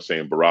Obama,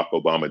 saying Barack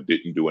Obama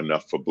didn't do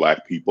enough for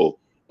Black people.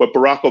 But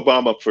Barack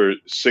Obama, for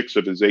 6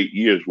 of his 8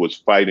 years, was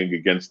fighting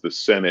against the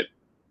Senate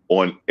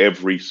on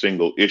every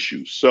single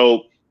issue.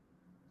 So,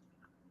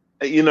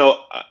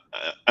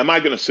 am I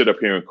going to sit up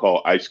here and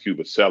call Ice Cube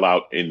a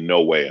sellout? In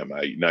no way am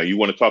I. Now, you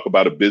want to talk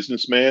about a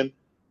businessman?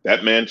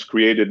 That man's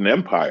created an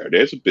empire.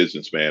 There's a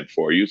businessman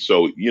for you.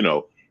 So,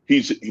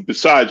 he's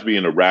besides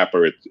being a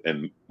rapper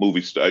and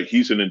movie star,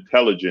 he's an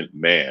intelligent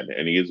man,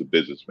 and he is a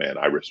businessman.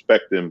 I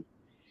respect him.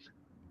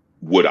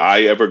 Would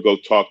I ever go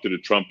talk to the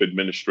Trump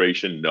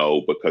administration?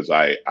 No, because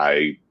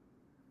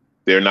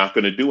they're not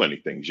going to do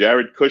anything.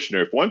 Jared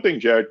Kushner, if one thing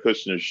Jared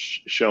Kushner's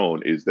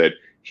shown is that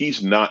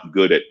he's not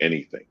good at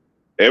anything.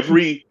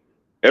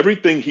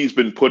 Everything he's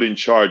been put in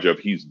charge of,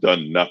 he's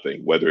done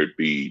nothing, whether it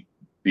be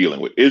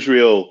dealing with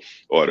Israel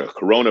or the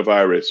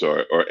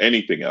coronavirus or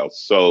anything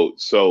else.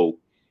 So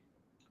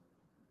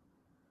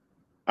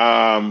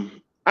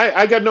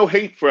I got no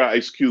hate for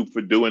Ice Cube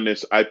for doing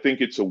this. I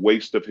think it's a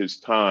waste of his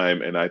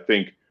time, and I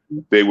think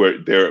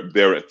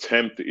their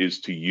attempt is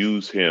to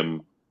use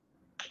him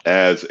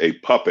as a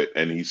puppet,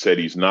 and he said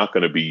he's not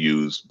going to be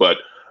used, but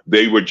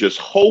they were just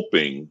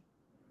hoping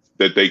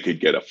that they could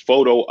get a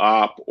photo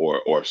op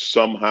or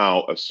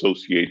somehow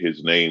associate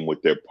his name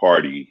with their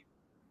party.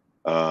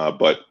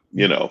 But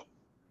that's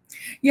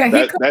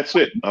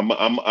it.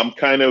 I'm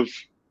kind of,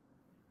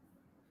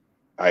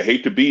 I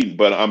hate to be,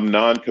 but I'm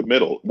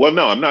non-committal. Well,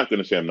 no, I'm not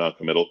going to say I'm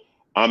non-committal.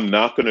 I'm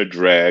not going to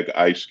drag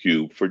Ice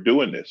Cube for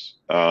doing this.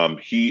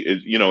 He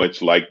is,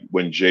 it's like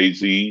when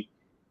Jay-Z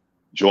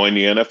joined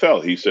the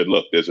NFL. He said,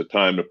 look, there's a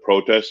time to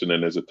protest and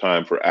then there's a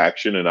time for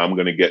action, and I'm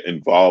going to get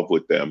involved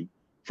with them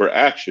for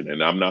action,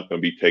 and I'm not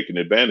going to be taken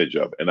advantage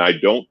of. And I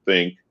don't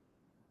think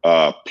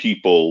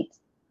people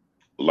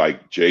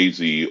like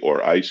Jay-Z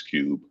or Ice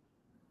Cube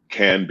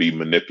can be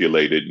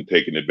manipulated and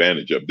taken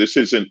advantage of. This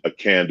isn't a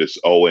Candace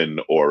Owen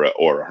or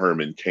a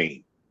Herman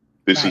Cain.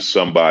 This is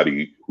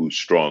somebody who's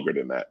stronger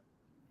than that.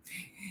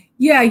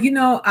 Yeah,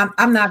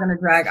 I'm not going to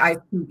drag Ice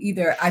Cube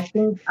either. I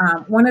think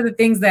one of the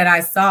things that I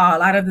saw, a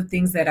lot of the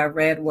things that I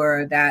read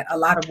were that a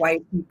lot of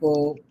white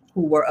people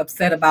who were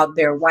upset about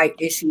their white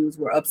issues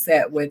were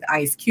upset with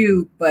Ice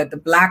Cube, but the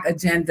Black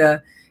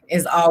agenda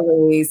is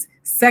always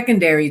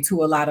secondary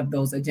to a lot of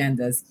those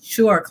agendas.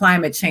 Sure,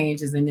 climate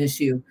change is an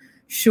issue.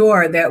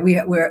 Sure, that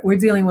we're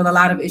dealing with a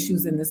lot of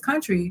issues in this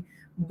country,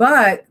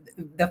 but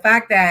the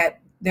fact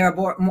that there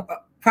are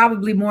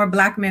probably more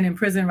Black men in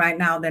prison right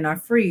now than are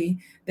free,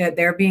 that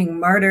they're being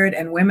murdered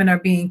and women are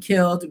being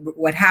killed,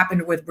 what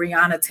happened with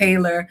Breonna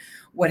Taylor,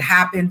 what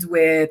happened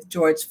with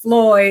George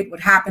Floyd, what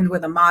happened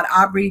with Ahmaud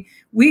Arbery,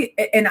 we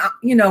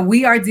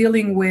are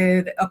dealing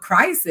with a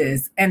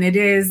crisis, and it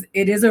is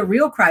a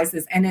real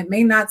crisis, and it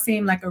may not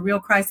seem like a real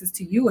crisis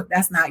to you if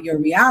that's not your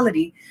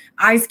reality.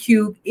 Ice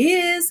Cube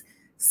is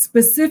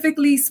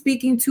specifically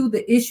speaking to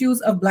the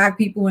issues of Black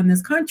people in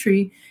this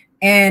country,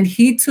 and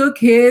he took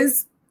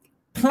his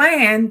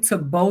plan to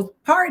both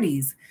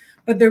parties.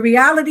 But the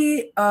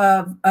reality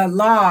of a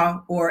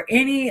law or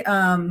any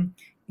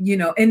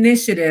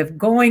initiative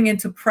going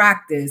into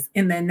practice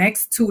in the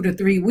next 2 to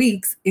 3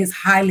 weeks is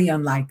highly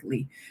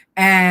unlikely.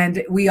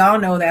 And we all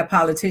know that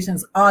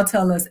politicians all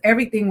tell us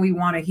everything we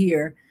want to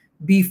hear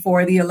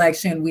before the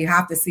election. We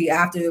have to see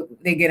after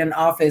they get in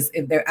office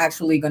if they're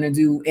actually going to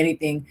do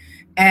anything.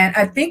 And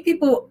I think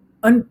people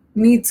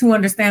need to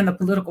understand the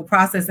political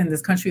process in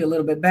this country a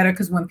little bit better,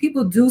 because when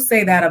people do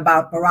say that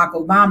about Barack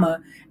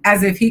Obama,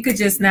 as if he could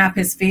just snap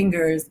his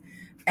fingers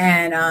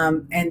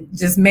and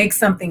just make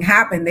something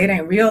happen, they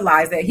didn't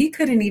realize that he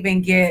couldn't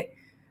even get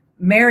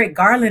Merrick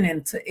Garland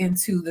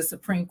into the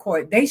Supreme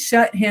Court. They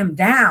shut him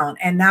down,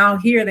 and now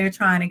here they're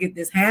trying to get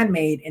this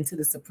handmaid into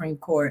the Supreme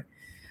Court.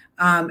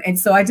 And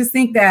so I just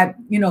think that,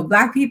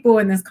 Black people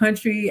in this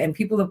country and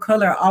people of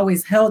color are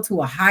always held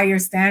to a higher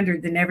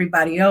standard than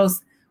everybody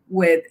else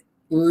with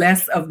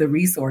less of the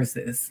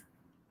resources.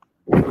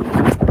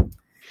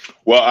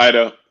 Well,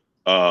 Ida,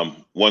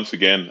 once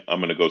again, I'm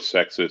going to go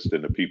sexist,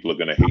 and the people are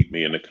going to hate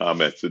me in the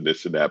comments and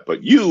this and that.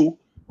 But you,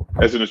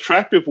 as an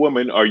attractive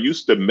woman, are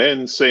used to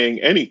men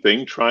saying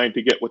anything, trying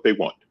to get what they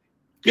want.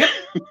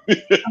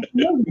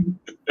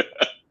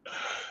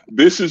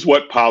 This is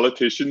what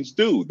politicians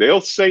do. They'll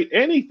say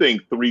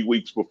anything 3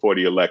 weeks before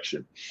the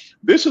election.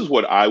 This is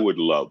what I would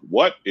love.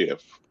 What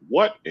if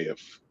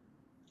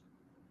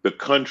the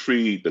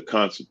country, the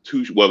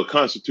Constitution, well, the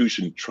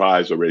Constitution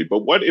tries already,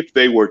 but what if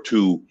they were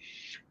to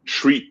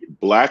treat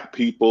Black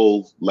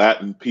people,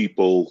 Latin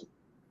people,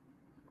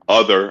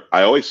 other,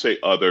 I always say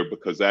other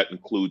because that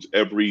includes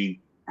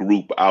every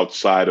group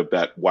outside of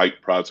that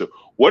white process.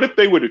 What if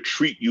they were to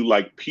treat you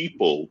like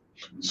people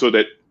so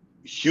that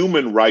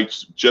human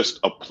rights just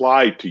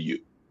applied to you?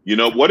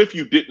 What if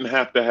you didn't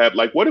have to have,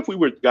 what if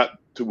we got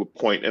to a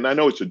point, and I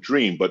know it's a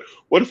dream, but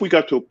what if we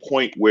got to a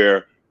point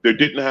where there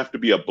didn't have to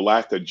be a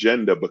Black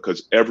agenda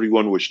because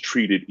everyone was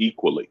treated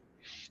equally?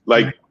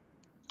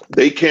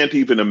 They can't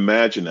even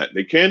imagine that.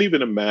 They can't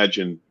even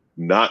imagine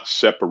not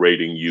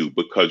separating you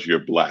because you're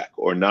Black,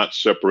 or not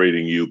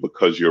separating you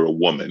because you're a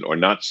woman, or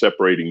not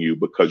separating you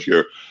because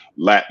you're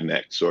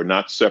Latinx, or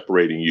not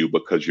separating you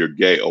because you're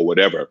gay or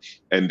whatever,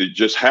 and to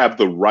just have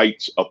the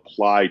rights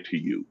apply to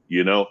you.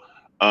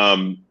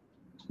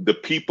 The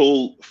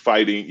people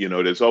fighting,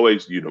 there's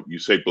always, you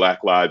say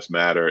Black Lives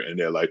Matter, and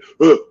they're like,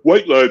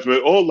 white lives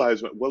matter, all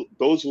lives matter. Well,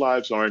 those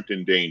lives aren't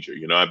in danger.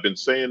 I've been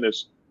saying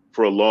this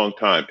for a long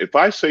time. If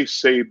I say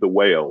save the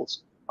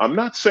whales, I'm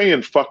not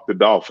saying fuck the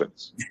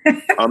dolphins.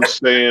 I'm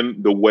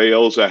saying the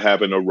whales are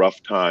having a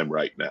rough time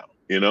right now,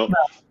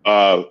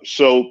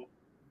 So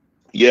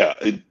yeah,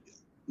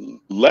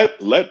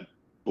 let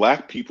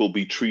Black people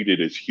be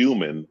treated as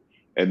human,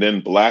 and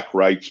then Black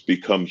rights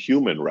become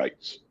human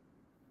rights.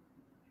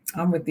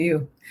 I'm with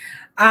you.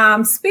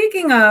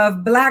 Speaking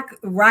of Black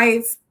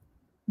rights,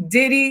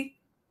 Diddy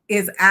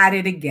is at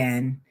it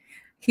again.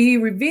 He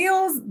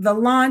reveals the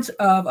launch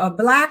of a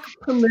Black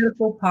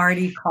political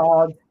party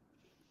called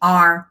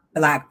Our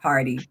Black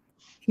Party.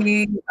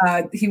 He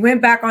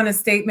went back on a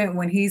statement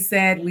when he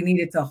said we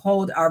needed to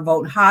hold our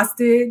vote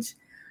hostage.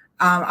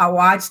 I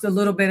watched a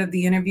little bit of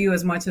the interview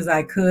as much as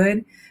I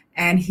could,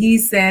 and he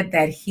said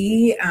that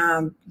he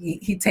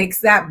takes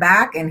that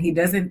back, and he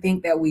doesn't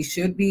think that we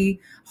should be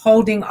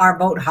holding our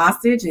vote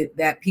hostage.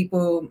 That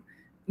people,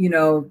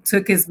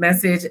 took his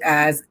message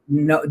as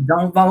no,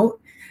 don't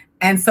vote,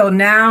 and so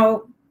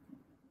now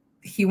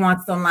he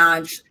wants to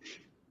launch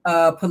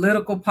a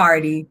political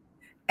party.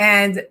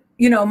 And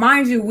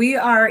mind you, we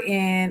are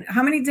in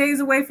how many days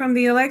away from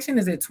the election?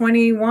 Is it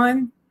 20,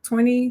 21?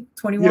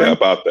 Yeah,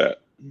 about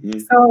that. Mm-hmm.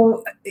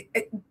 So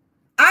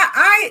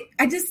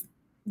I just,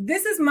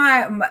 this is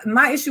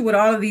my issue with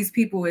all of these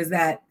people is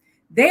that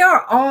they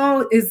are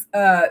all it's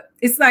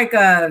like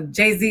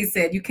Jay-Z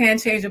said, you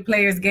can't change a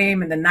player's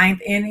game in the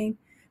 9th inning.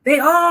 They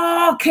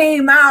all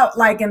came out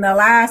in the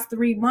last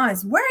 3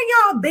 months. Where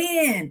y'all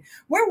been?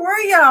 Where were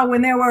y'all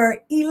when there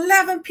were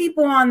 11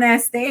 people on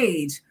that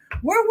stage?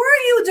 Where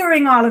were you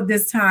during all of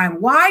this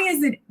time? Why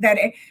is it that?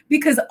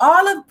 Because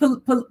all of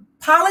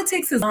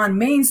politics is on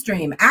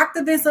mainstream.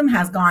 Activism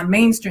has gone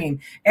mainstream.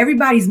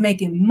 Everybody's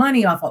making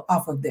money off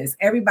of this.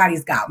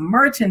 Everybody's got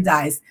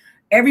merchandise.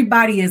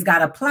 Everybody has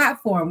got a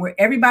platform where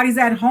everybody's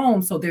at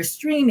home. So they're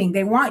streaming.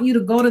 They want you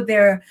to go to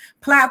their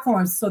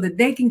platforms so that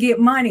they can get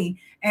money.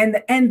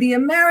 And the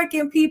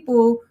American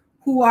people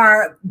who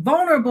are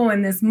vulnerable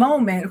in this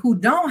moment, who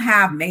don't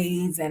have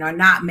maids and are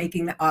not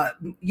making,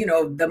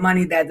 the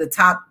money that the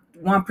top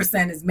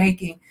 1% is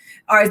making,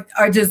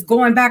 are just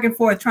going back and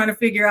forth trying to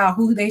figure out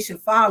who they should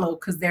follow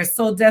because they're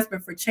so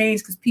desperate for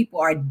change because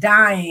people are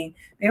dying.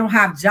 They don't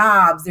have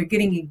jobs. They're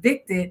getting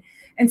evicted.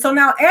 And so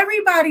now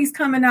everybody's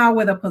coming out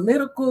with a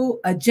political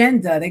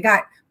agenda.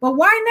 But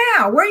why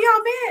now? Where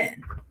y'all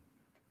been?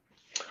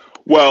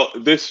 Well,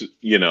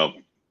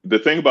 the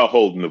thing about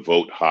holding the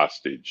vote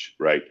hostage,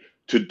 right?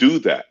 To do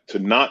that, to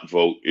not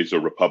vote is a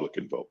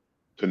Republican vote.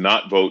 To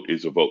not vote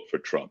is a vote for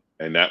Trump.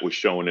 And that was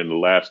shown in the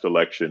last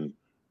election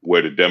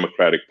where the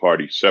Democratic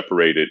Party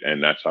separated,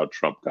 and that's how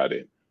Trump got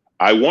in.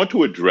 I want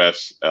to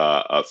address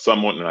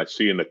someone, and I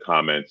see in the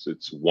comments,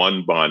 it's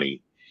one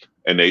Bonnie,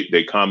 and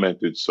they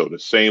commented, so the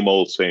same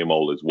old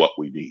is what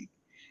we need.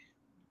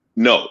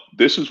 No,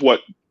 this is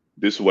what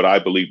I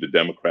believe the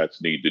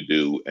Democrats need to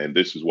do, and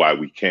this is why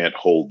we can't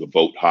hold the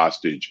vote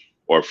hostage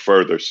or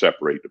further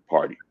separate the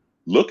party.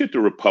 Look at the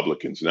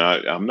Republicans.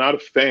 Now, I'm not a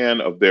fan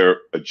of their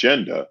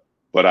agenda,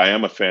 but I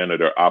am a fan of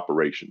their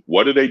operation.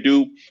 What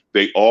do?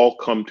 They all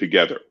come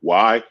together.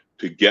 Why?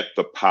 To get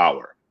the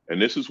power.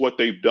 And this is what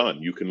they've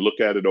done. You can look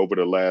at it over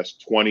the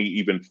last 20,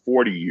 even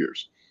 40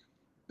 years.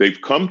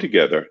 They've come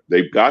together.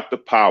 They've got the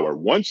power.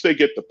 Once they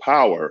get the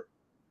power,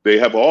 they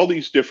have all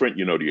these different,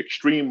 the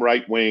extreme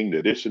right wing,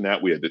 the this and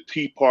that. We had the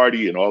Tea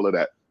Party and all of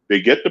that.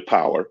 They get the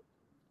power,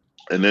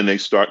 and then they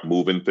start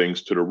moving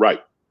things to the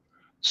right.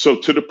 So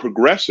to the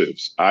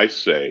progressives, I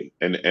say,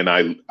 and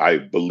I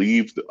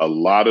believe a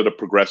lot of the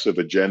progressive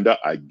agenda.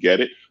 I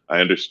get it. I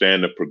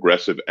understand the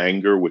progressive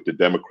anger with the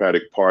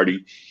Democratic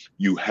Party.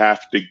 You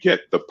have to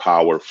get the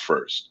power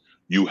first.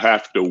 You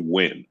have to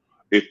win.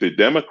 If the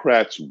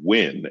Democrats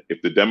win,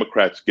 if the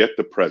Democrats get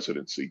the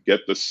presidency,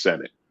 get the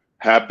Senate,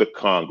 have the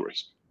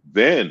Congress,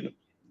 then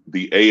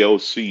the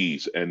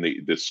AOCs and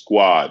the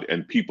squad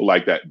and people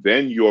like that,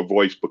 then your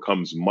voice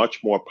becomes much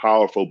more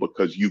powerful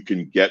because you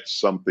can get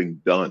something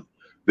done.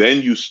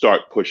 Then you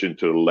start pushing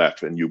to the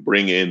left and you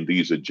bring in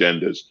these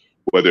agendas,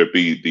 whether it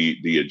be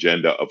the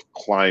agenda of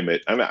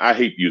climate. I mean, I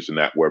hate using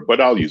that word, but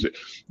I'll use it.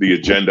 The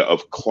agenda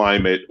of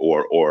climate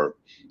or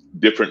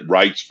different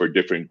rights for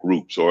different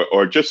groups,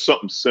 or just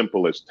something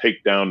simple as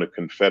take down the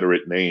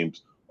Confederate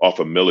names off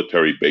of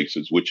military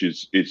bases, which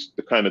is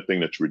the kind of thing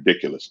that's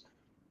ridiculous.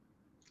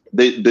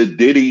 The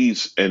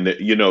ditties and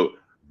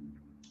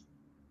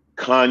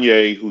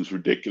Kanye, who's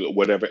ridiculous,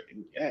 whatever.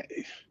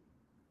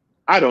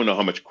 I don't know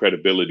how much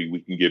credibility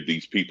we can give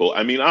these people.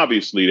 I mean,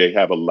 obviously they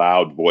have a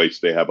loud voice.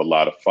 They have a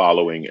lot of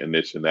following and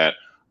this and that.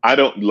 I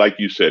don't, like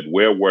you said,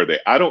 where were they?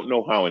 I don't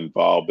know how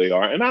involved they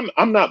are. And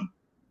I'm not,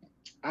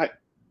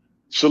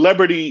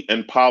 celebrity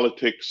and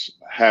politics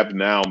have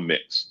now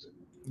mixed.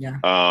 Yeah.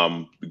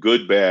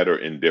 Good, bad, or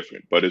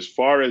indifferent. But as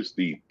far as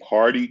the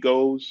party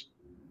goes,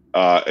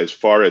 as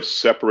far as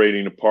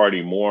separating the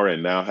party more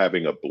and now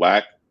having a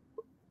black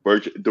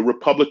version, the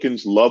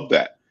Republicans love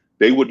that.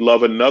 They would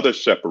love another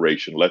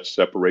separation. Let's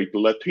separate the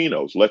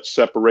Latinos. Let's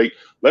separate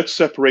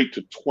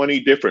to 20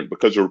 different,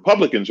 because the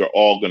Republicans are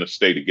all going to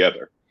stay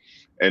together.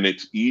 And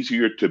it's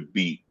easier to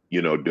beat,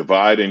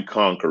 divide and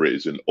conquer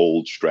is an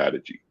old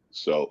strategy.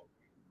 So.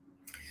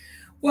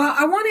 Well,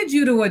 I wanted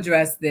you to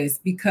address this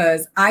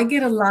because I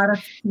get a lot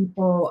of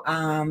people,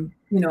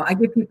 I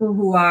get people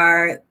who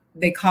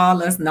they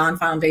call us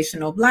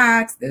non-foundational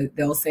blacks.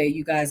 They'll say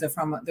you guys are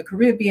from the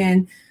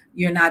Caribbean.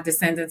 You're not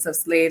descendants of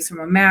slaves from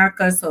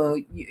America. So,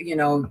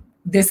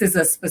 this is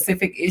a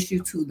specific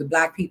issue to the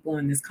black people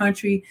in this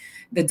country.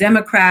 The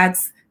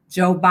Democrats,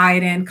 Joe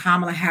Biden,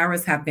 Kamala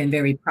Harris have been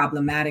very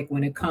problematic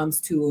when it comes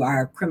to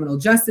our criminal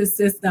justice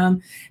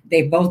system.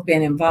 They've both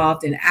been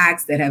involved in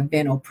acts that have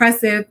been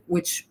oppressive,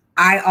 which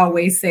I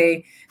always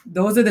say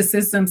those are the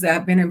systems that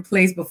have been in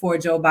place before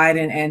Joe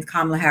Biden and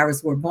Kamala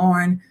Harris were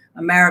born.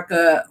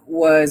 America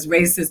was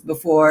racist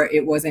before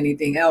it was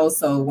anything else.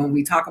 So when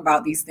we talk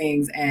about these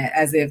things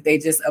as if they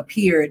just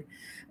appeared,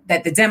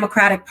 that the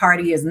Democratic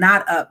Party has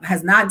not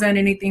done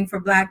anything for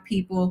black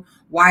people,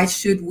 why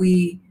should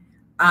we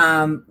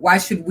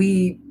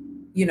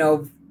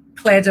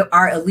pledge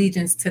our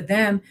allegiance to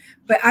them?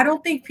 But I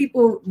don't think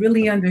people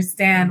really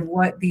understand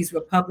what these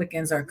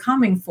Republicans are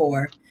coming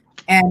for.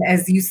 And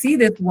as you see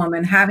this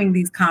woman having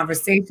these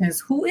conversations,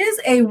 who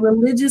is a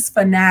religious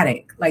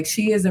fanatic, like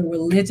she is a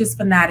religious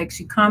fanatic.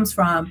 She comes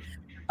from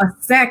a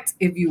sect,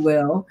 if you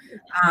will,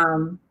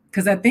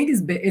 because I think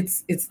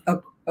it's a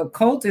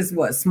cult is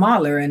what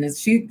smaller, and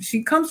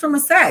she comes from a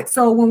sect.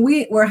 So when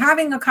we're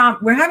having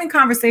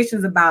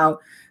conversations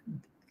about,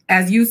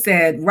 as you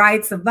said,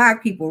 rights of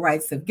black people,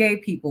 rights of gay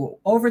people,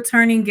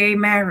 overturning gay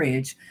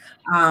marriage,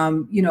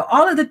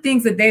 all of the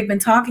things that they've been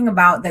talking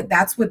about,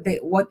 that's what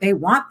they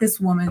want this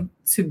woman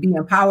to be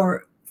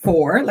empowered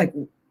for. Like,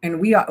 and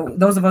we are,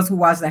 those of us who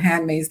watch The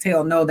Handmaid's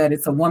Tale know that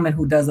it's a woman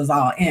who does us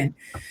all in.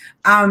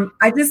 I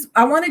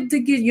wanted to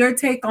get your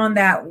take on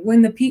that.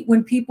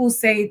 When people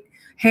say,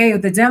 hey,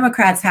 the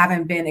Democrats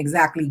haven't been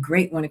exactly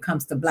great when it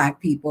comes to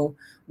black people,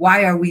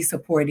 why are we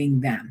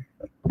supporting them?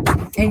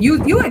 And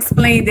you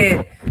explained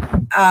it,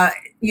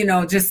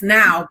 just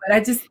now, but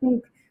I just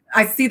think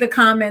I see the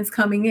comments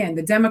coming in.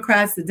 The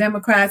Democrats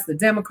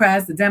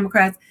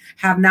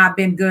have not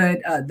been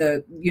good.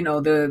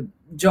 The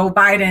Joe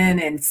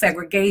Biden and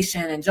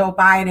segregation, and Joe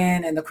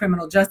Biden and the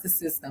criminal justice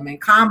system,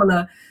 and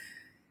Kamala.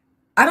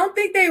 I don't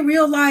think they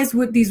realize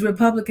what these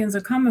Republicans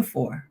are coming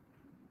for.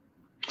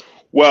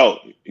 Well,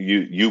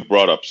 you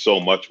brought up so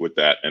much with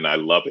that, and I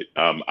love it.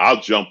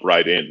 I'll jump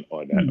right in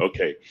on that. Mm-hmm.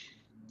 Okay.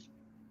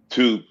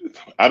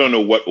 I don't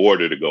know what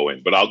order to go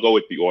in, but I'll go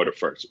with the order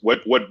first.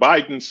 What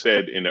Biden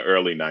said in the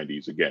early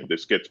 90s, again,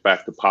 this gets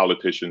back to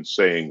politicians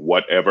saying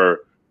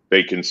whatever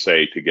they can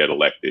say to get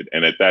elected.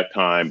 And at that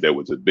time, there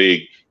was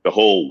the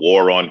whole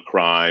war on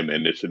crime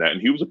and this and that.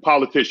 And he was a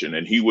politician,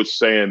 and he was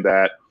saying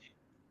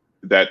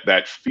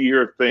that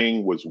fear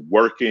thing was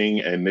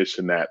working and this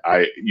and that.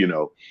 You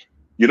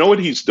know what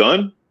he's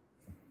done?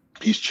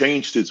 He's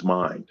changed his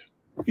mind.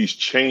 He's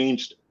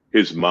changed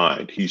his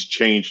mind. He's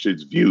changed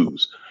his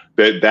views.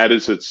 That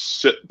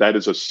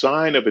is a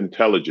sign of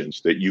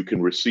intelligence, that you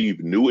can receive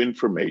new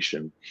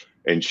information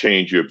and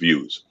change your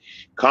views.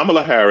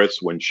 Kamala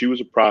Harris, when she was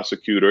a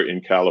prosecutor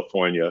in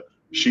California,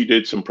 she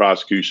did some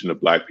prosecution of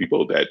Black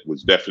people that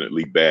was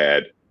definitely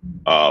bad,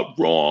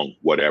 wrong,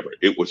 whatever.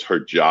 It was her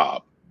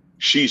job.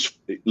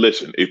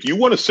 Listen, if you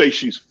want to say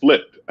she's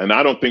flipped, and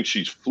I don't think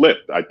she's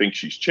flipped, I think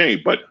she's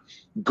changed, but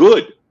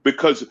good,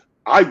 because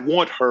I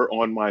want her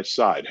on my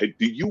side. Hey,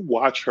 do you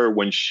watch her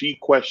when she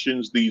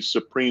questions these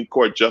Supreme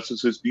Court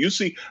justices? Do you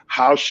see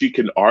how she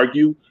can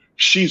argue?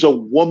 She's a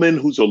woman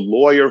who's a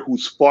lawyer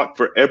who's fought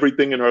for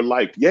everything in her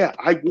life. Yeah,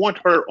 I want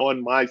her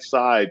on my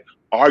side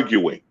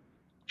arguing.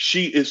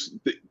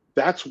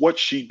 That's what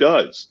she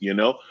does, you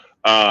know?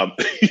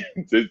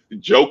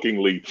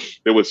 Jokingly,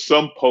 there was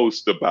some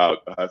post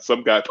about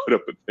some guy put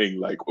up a thing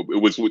like,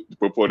 it was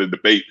before the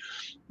debate.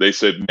 They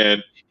said,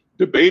 man,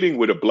 debating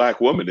with a Black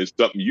woman is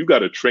something you got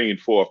to train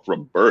for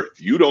from birth.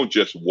 You don't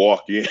just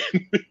walk in.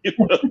 You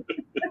know?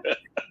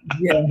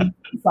 Yeah,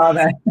 saw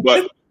that.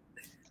 But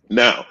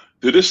now,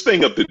 to this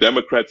thing of the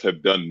Democrats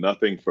have done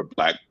nothing for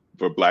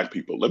Black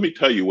people, let me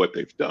tell you what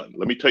they've done.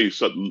 Let me tell you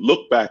something.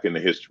 Look back in the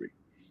history.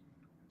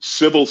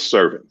 Civil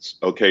servants.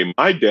 Okay,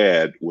 my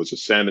dad was a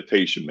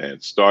sanitation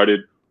man,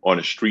 started on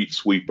a street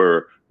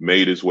sweeper,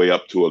 made his way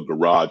up to a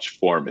garage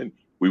foreman.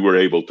 We were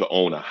able to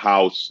own a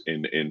house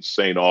in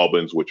St.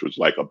 Albans, which was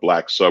like a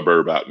Black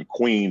suburb out in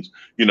Queens.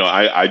 You know,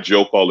 I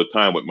joke all the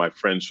time with my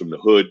friends from the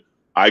hood.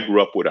 I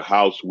grew up with a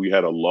house. We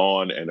had a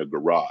lawn and a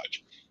garage.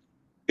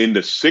 In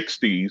the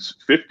 60s,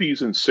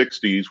 50s and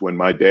 60s, when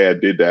my dad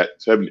did that,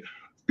 70s,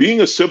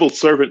 being a civil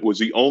servant was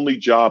the only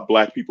job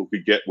Black people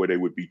could get where they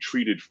would be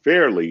treated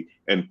fairly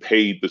and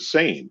paid the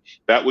same.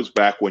 That was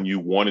back when you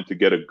wanted to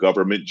get a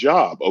government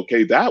job.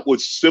 Okay, that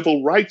was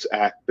Civil Rights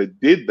Act that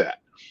did that.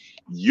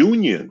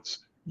 Unions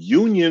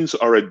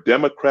are a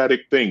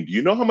democratic thing. Do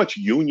you know how much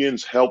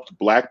unions helped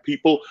Black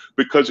people?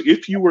 Because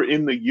if you were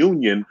in the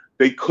union,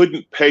 they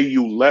couldn't pay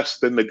you less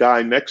than the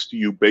guy next to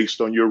you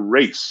based on your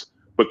race,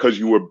 because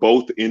you were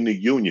both in the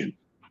union.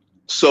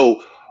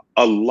 So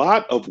a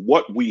lot of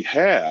what we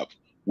have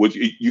was,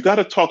 you got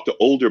to talk to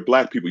older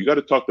Black people. You got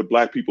to talk to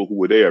Black people who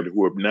were there,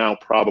 who are now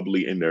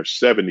probably in their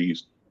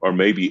 70s or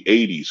maybe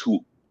 80s,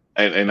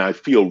 and I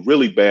feel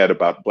really bad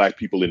about Black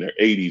people in their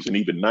 80s and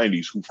even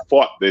 90s who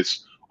fought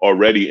this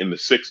already in the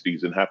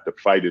 60s and have to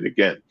fight it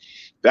again.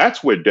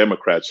 That's where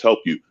Democrats help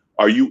you.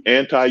 Are you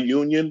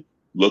anti-union?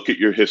 Look at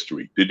your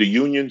history. Did the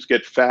unions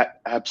get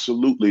fat?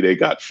 Absolutely, they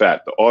got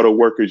fat. The auto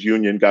workers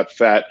union got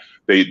fat.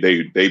 They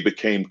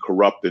became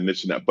corrupt and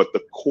this and that. But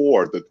the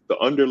core, the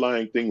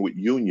underlying thing with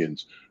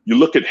unions, you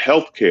look at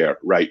healthcare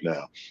right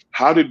now.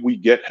 How did we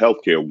get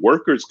healthcare?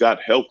 Workers got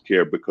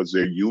healthcare because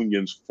their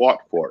unions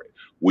fought for it.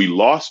 We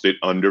lost it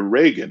under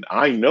Reagan.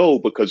 I know,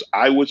 because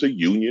I was a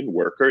union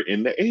worker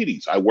in the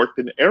 80s. I worked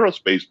in the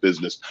aerospace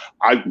business.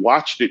 I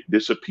watched it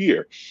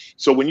disappear.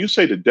 So when you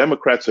say the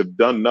Democrats have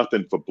done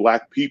nothing for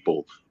Black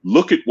people,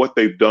 look at what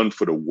they've done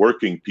for the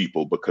working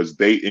people, because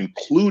they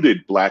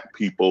included Black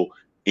people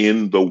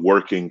in the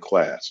working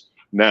class.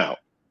 Now,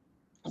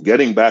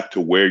 getting back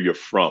to where you're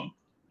from,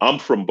 I'm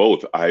from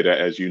both, Ida,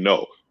 as you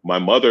know. My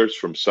mother's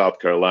from South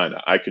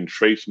Carolina. I can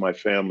trace my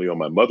family on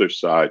my mother's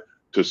side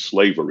to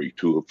slavery,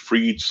 to a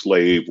freed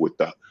slave with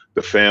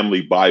the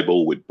family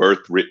Bible with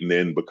birth written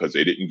in, because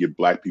they didn't give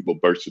Black people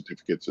birth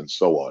certificates and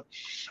so on.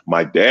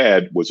 My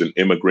dad was an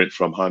immigrant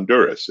from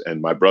Honduras,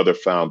 and my brother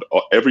found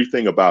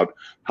everything about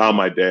how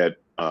my dad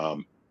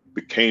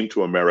came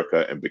to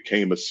America and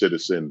became a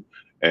citizen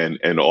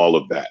and all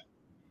of that.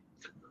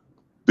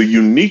 The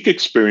unique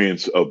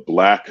experience of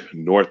Black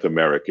North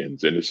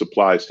Americans, and this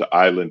applies to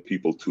island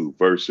people too,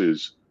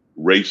 versus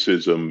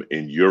racism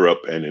in Europe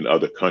and in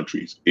other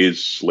countries,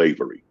 is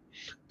slavery.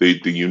 The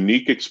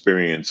unique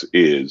experience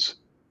is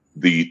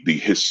the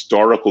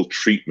historical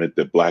treatment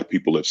that Black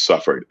people have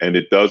suffered, and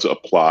it does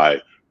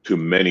apply to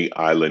many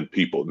island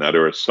people. Now,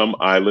 there are some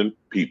island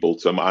people,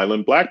 some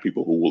island Black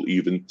people, who will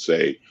even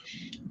say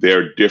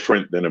they're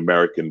different than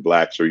American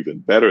Blacks, or even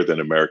better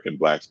than American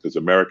Blacks, because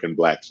American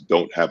Blacks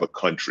don't have a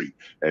country.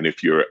 And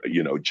if you're,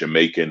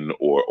 Jamaican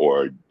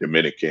or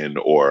Dominican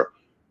or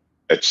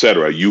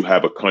etc., you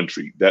have a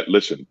country.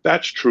 Listen,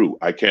 that's true.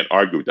 I can't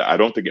argue with that. I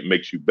don't think it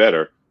makes you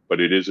better, but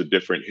it is a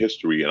different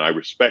history, and I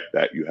respect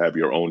that. You have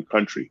your own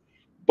country.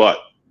 But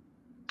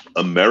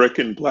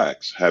American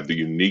Blacks have the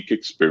unique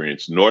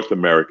experience, North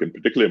American,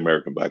 particularly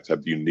American Blacks,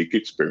 have the unique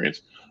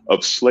experience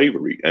of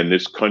slavery, and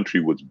this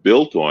country was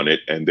built on it,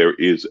 and there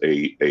is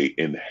a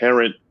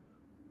inherent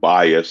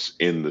bias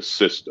in the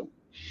system.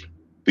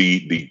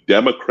 The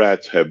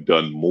Democrats have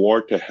done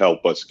more to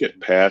help us get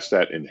past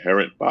that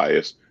inherent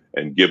bias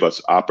and give us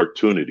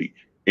opportunity.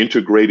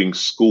 integrating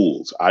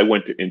schools. I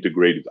went to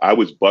integrated, I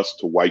was bused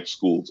to white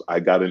schools. I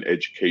got an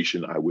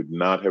education I would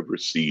not have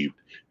received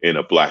in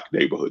a Black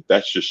neighborhood.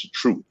 That's just the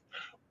truth.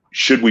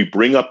 Should we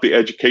bring up the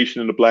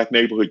education in the Black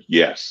neighborhood?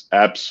 Yes,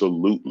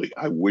 absolutely.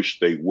 I wish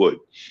they would.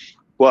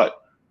 But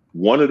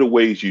one of the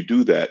ways you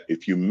do that,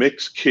 if you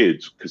mix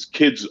kids, because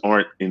kids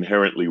aren't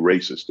inherently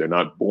racist, they're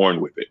not born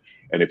with it.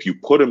 And if you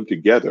put them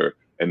together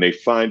and they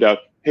find out,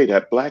 hey,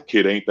 that Black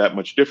kid ain't that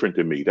much different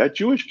than me. That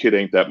Jewish kid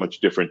ain't that much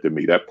different than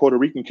me. That Puerto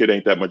Rican kid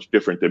ain't that much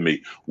different than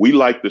me. We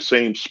like the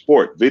same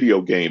sport,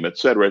 video game, et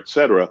cetera, et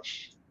cetera.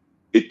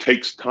 It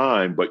takes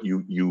time, but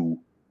you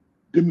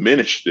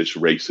diminish this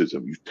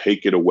racism. You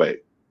take it away.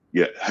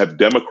 Yeah. Have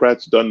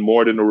Democrats done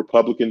more than the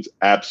Republicans?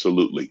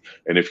 Absolutely.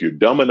 And if you're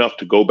dumb enough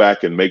to go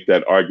back and make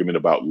that argument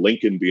about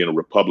Lincoln being a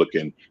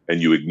Republican,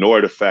 and you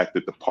ignore the fact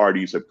that the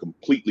parties have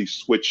completely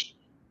switched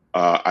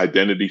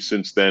identity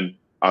since then,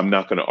 I'm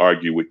not going to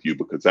argue with you,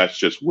 because that's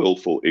just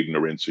willful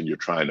ignorance and you're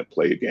trying to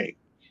play a game.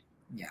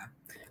 Yeah.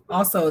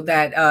 Also,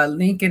 that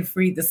Lincoln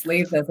freed the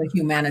slaves as a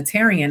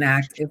humanitarian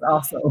act is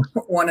also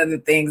one of the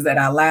things that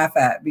I laugh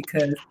at,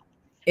 because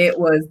it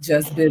was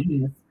just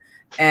business.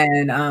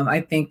 And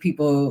I think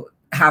people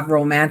have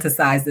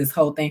romanticized this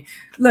whole thing.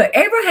 Look,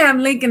 Abraham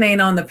Lincoln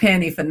ain't on the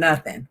penny for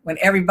nothing. When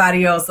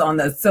everybody else on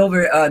the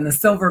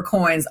silver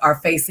coins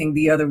are facing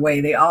the other way,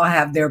 they all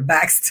have their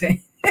backs to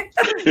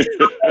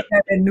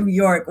in New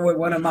York with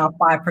one of my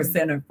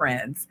 5%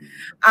 friends.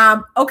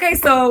 Okay,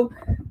 so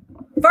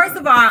first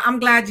of all, I'm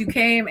glad you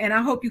came, and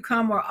I hope you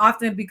come more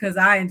often, because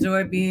I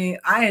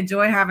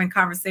enjoy having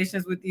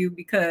conversations with you,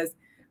 because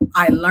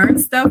I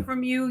learned stuff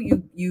from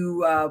you.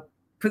 You're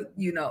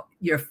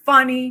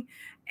funny,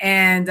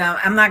 and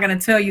I'm not going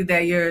to tell you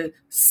that you're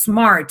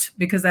smart,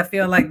 because I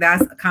feel like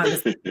that's a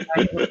conversation.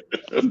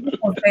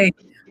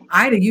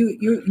 Ida,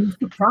 you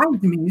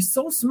surprised me. You're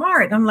so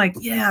smart. I'm like,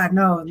 yeah,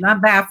 no,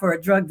 not bad for a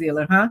drug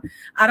dealer, huh?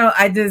 I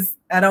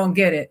don't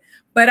get it.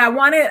 But I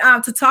wanted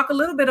to talk a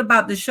little bit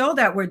about the show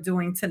that we're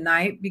doing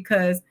tonight,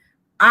 because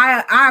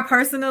I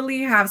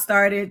personally have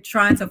started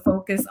trying to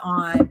focus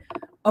on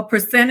a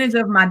percentage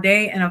of my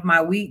day and of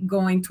my week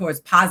going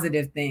towards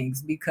positive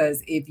things.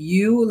 Because if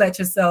you let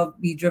yourself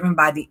be driven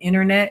by the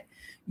internet,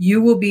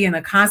 you will be in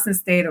a constant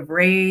state of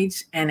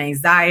rage and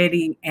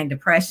anxiety and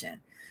depression.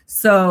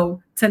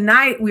 So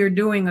tonight we're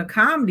doing a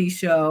comedy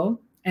show,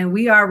 and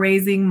we are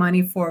raising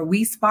money for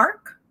We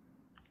Spark.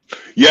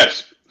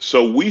 Yes.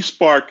 So We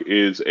Spark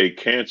is a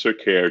cancer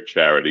care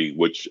charity,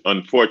 which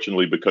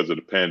unfortunately, because of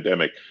the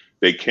pandemic,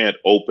 they can't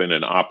open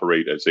and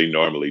operate as they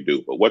normally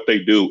do. But what they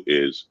do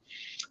is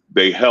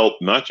they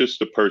help not just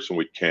the person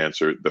with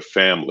cancer, the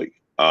family,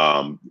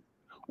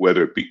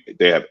 whether it be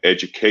they have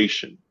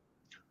education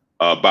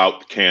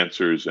about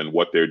cancers and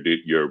what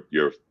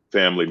your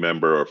family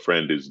member or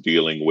friend is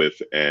dealing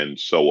with, and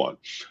so on.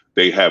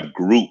 They have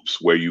groups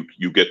where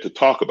you get to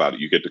talk about it.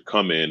 You get to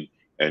come in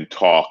and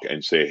talk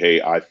and say,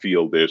 hey, I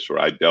feel this, or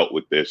I dealt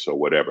with this, or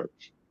whatever.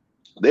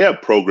 They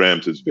have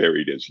programs as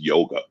varied as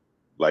yoga,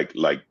 like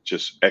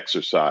just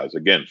exercise,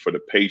 again, for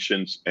the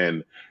patients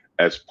and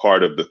as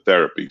part of the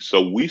therapy.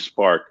 So We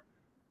Spark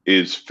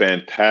is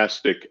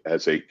fantastic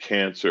as a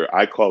cancer.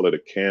 I call it a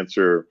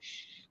cancer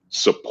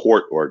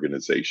support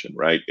organization,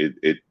 right?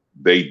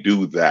 They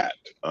do that.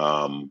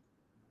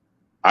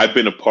 I've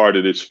been a part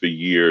of this for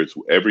years.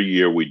 Every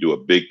year we do a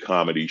big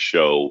comedy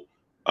show.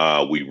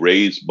 We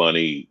raise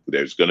money.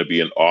 There's going to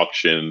be an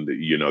auction.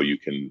 You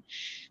can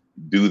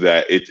do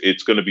that.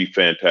 It's going to be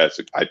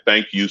fantastic. I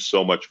thank you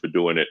so much for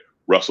doing it.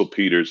 Russell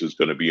Peters is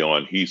going to be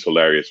on. He's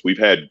hilarious. We've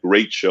had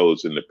great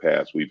shows in the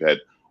past. We've had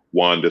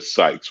Wanda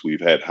Sykes.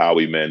 We've had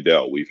Howie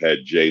Mandel. We've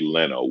had Jay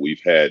Leno.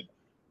 We've had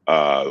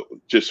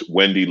just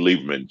Wendy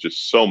Lieberman.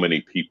 Just so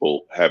many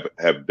people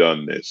have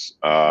done this.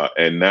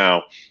 And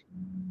now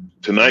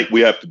tonight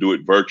we have to do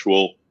it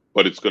virtual,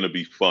 but it's going to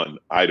be fun.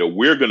 Ida,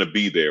 we're going to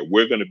be there.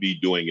 We're going to be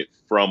doing it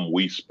from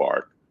We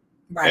Spark.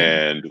 Right.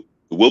 And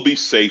we'll be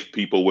safe,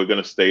 people. We're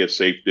going to stay a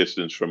safe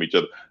distance from each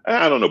other.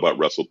 I don't know about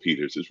Russell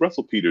Peters. Is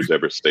Russell Peters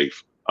ever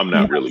safe? I'm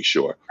not really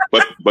sure.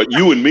 But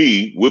you and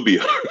me, we'll be.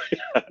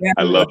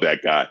 I love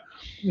that guy.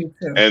 Me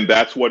too. And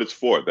that's what it's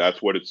for.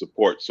 That's what it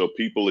supports. So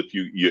people, if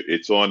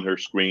it's on her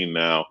screen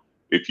now.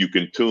 If you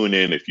can tune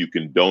in, if you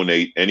can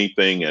donate,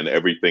 anything and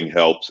everything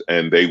helps.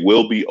 And they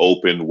will be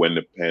open when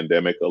the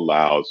pandemic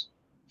allows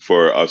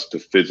for us to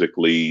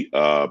physically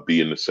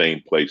be in the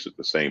same place at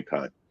the same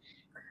time.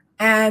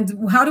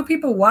 And how do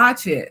people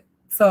watch it?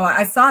 So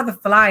I saw the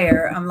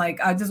flyer. I'm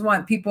like, I just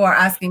want people are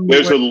asking.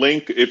 There's a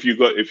link if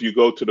you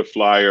go to the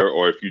flyer,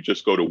 or if you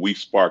just go to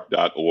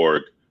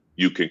wespark.org,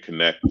 you can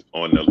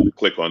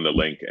click on the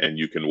link and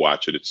you can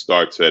watch it. It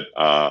starts at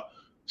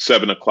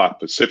 7:00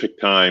 Pacific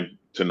time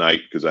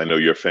tonight, because I know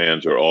your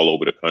fans are all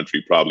over the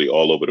country, probably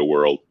all over the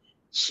world.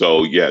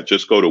 So yeah,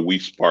 just go to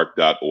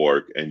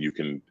wespark.org and you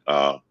can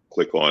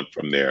click on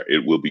from there.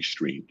 It will be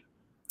streamed.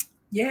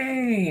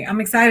 Yay, I'm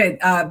excited.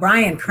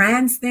 Bryan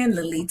Cranston,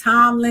 Lily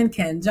Tomlin,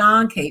 Ken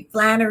Jeong, Kate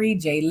Flannery,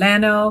 Jay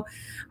Leno,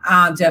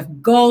 Jeff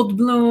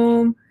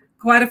Goldblum,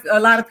 quite a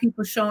lot of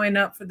people showing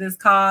up for this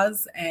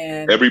cause,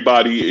 and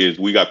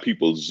we got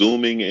people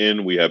Zooming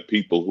in. We have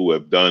people who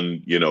have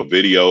done,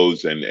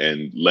 videos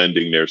and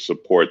lending their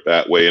support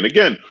that way. And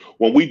again,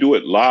 when we do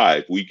it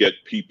live, we get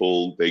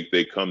people,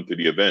 they come to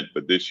the event.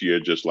 But this year,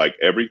 just like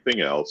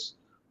everything else,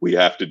 we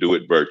have to do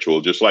it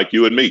virtual, just like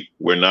you and me.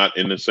 We're not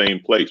in the same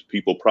place.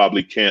 People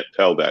probably can't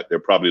tell that. They're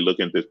probably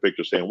looking at this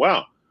picture saying,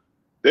 wow,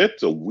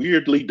 that's a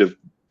weirdly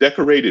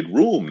decorated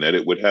room that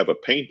it would have a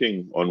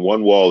painting on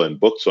one wall and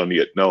books on the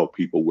other. No,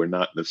 people, we're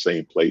not in the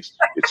same place.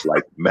 It's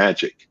like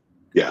magic.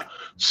 Yeah.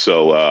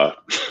 So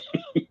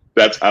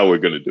that's how we're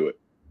going to do it.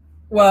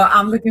 Well,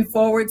 I'm looking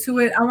forward to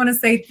it. I want to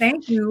say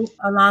thank you,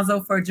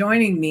 Alonzo, for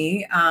joining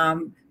me.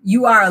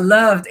 You are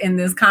loved in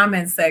this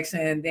comment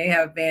section. They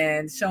have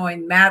been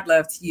showing mad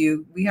love to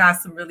you. We have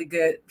some really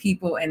good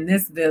people in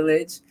this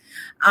village.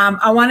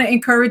 I want to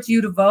encourage you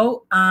to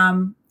vote.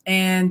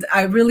 And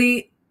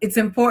it's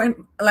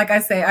important. Like I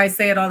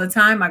say it all the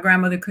time. My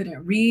grandmother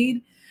couldn't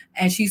read,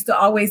 and she used to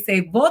always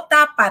say,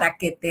 "Vota para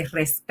que te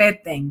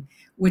respeten,"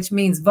 which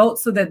means vote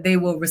so that they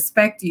will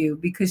respect you,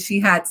 because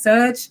she had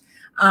such,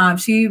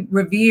 she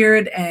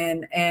revered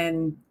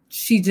and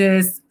she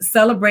just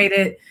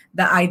celebrated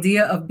the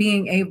idea of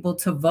being able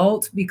to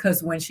vote,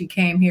 because when she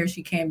came here,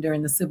 she came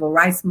during the civil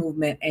rights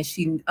movement, and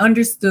she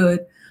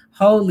understood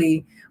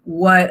wholly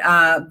what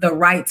the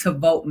right to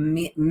vote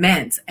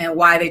meant and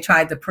why they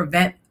tried to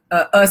prevent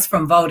us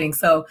from voting.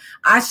 So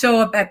I show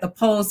up at the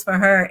polls for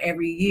her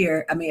every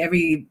year. I mean,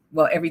 every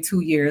 2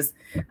 years,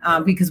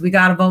 because we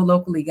got to vote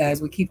locally,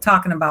 guys. We keep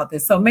talking about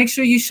this. So make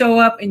sure you show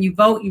up and you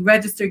vote, you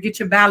register, get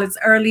your ballots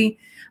early.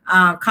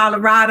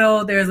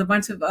 Colorado, there's a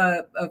bunch of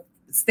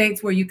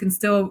states where you can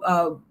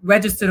still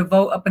register to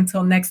vote up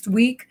until next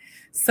week.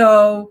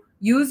 So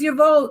use your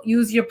vote,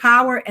 use your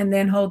power, and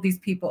then hold these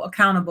people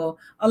accountable.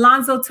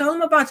 Alonzo, tell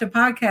them about your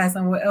podcast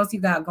and what else you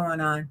got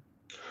going on.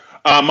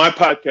 My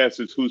podcast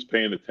is Who's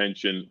Paying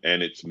Attention,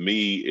 and it's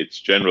me.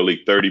 It's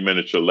generally 30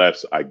 minutes or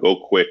less. I go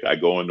quick. I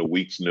go on the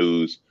week's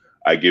news.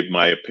 I give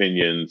my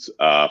opinions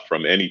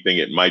from anything.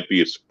 It might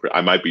be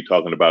I might be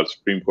talking about a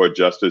Supreme Court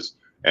justice,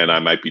 and I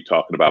might be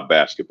talking about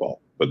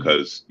basketball,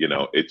 because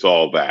it's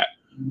all that.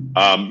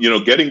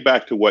 Getting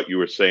back to what you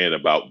were saying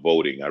about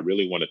voting, I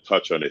really want to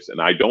touch on this,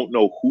 and I don't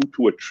know who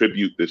to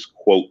attribute this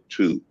quote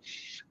to,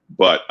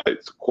 but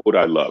it's a quote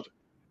I love.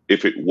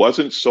 If it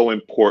wasn't so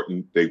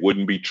important, they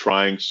wouldn't be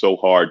trying so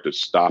hard to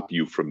stop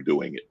you from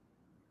doing it.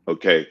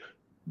 Okay,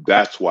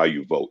 that's why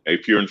you vote.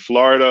 If you're in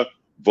Florida,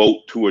 vote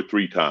 2 or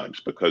 3 times,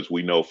 because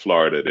we know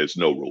Florida, there's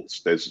no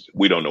rules.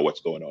 We don't know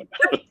what's going on.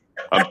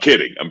 I'm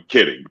kidding.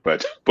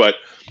 But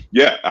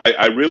yeah,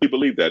 I really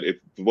believe that if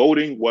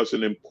voting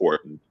wasn't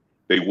important,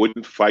 they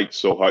wouldn't fight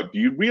so hard. Do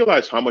you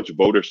realize how much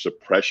voter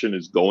suppression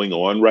is going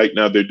on right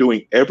now? They're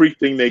doing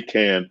everything they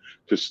can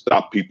to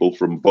stop people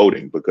from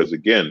voting, because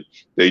again,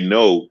 they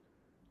know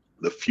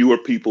the fewer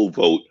people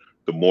vote,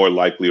 the more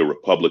likely a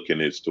Republican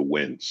is to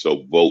win.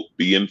 So vote,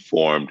 be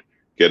informed,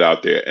 get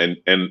out there.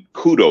 And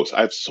kudos.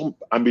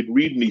 I've been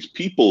reading these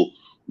people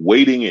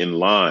waiting in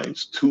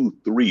lines 2,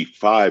 3,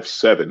 5,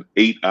 7,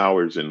 8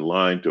 hours in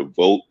line to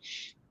vote.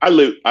 I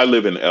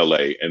live in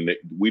LA, and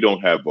we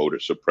don't have voter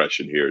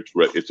suppression here.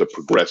 It's a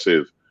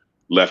progressive,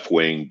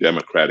 left-wing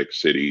Democratic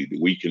city.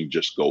 We can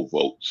just go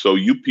vote. So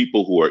you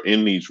people who are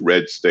in these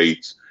red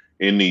states,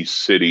 in these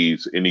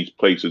cities, in these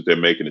places, they're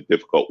making it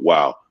difficult.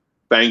 Wow.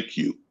 Thank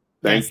you.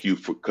 Thank you,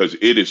 because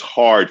it is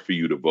hard for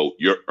you to vote.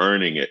 You're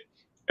earning it.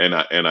 And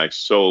I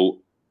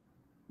so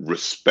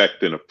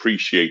respect and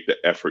appreciate the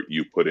effort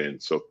you put in.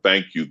 So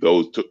thank you.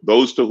 Those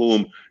to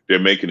whom they're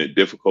making it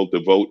difficult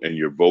to vote and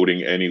you're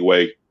voting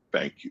anyway,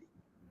 thank you.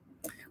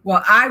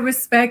 Well, I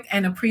respect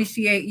and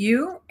appreciate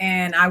you,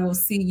 and I will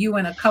see you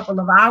in a couple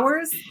of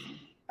hours,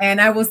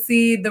 and I will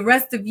see the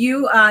rest of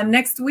you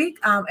next week.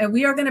 And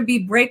we are going to be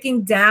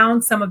breaking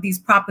down some of these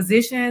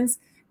propositions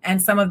and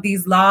some of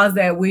these laws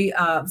that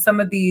some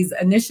of these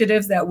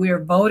initiatives that we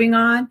are voting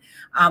on.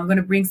 I'm going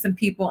to bring some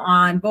people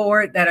on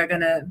board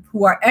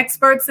who are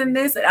experts in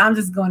this. And I'm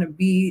just going to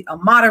be a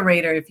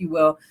moderator, if you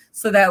will,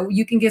 so that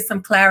you can get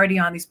some clarity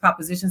on these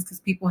propositions, because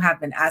people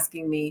have been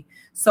asking me.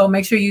 So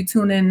make sure you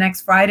tune in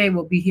next Friday.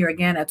 We'll be here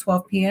again at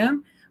 12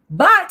 p.m.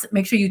 But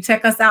make sure you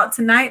check us out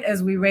tonight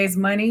as we raise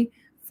money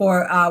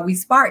for We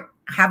Spark.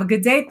 Have a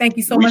good day. Thank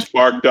you so much.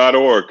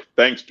 WeSpark.org.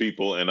 Thanks,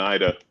 people. And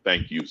Ida,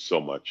 thank you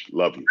so much.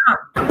 Love you.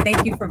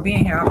 Thank you for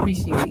being here. I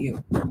appreciate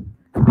you.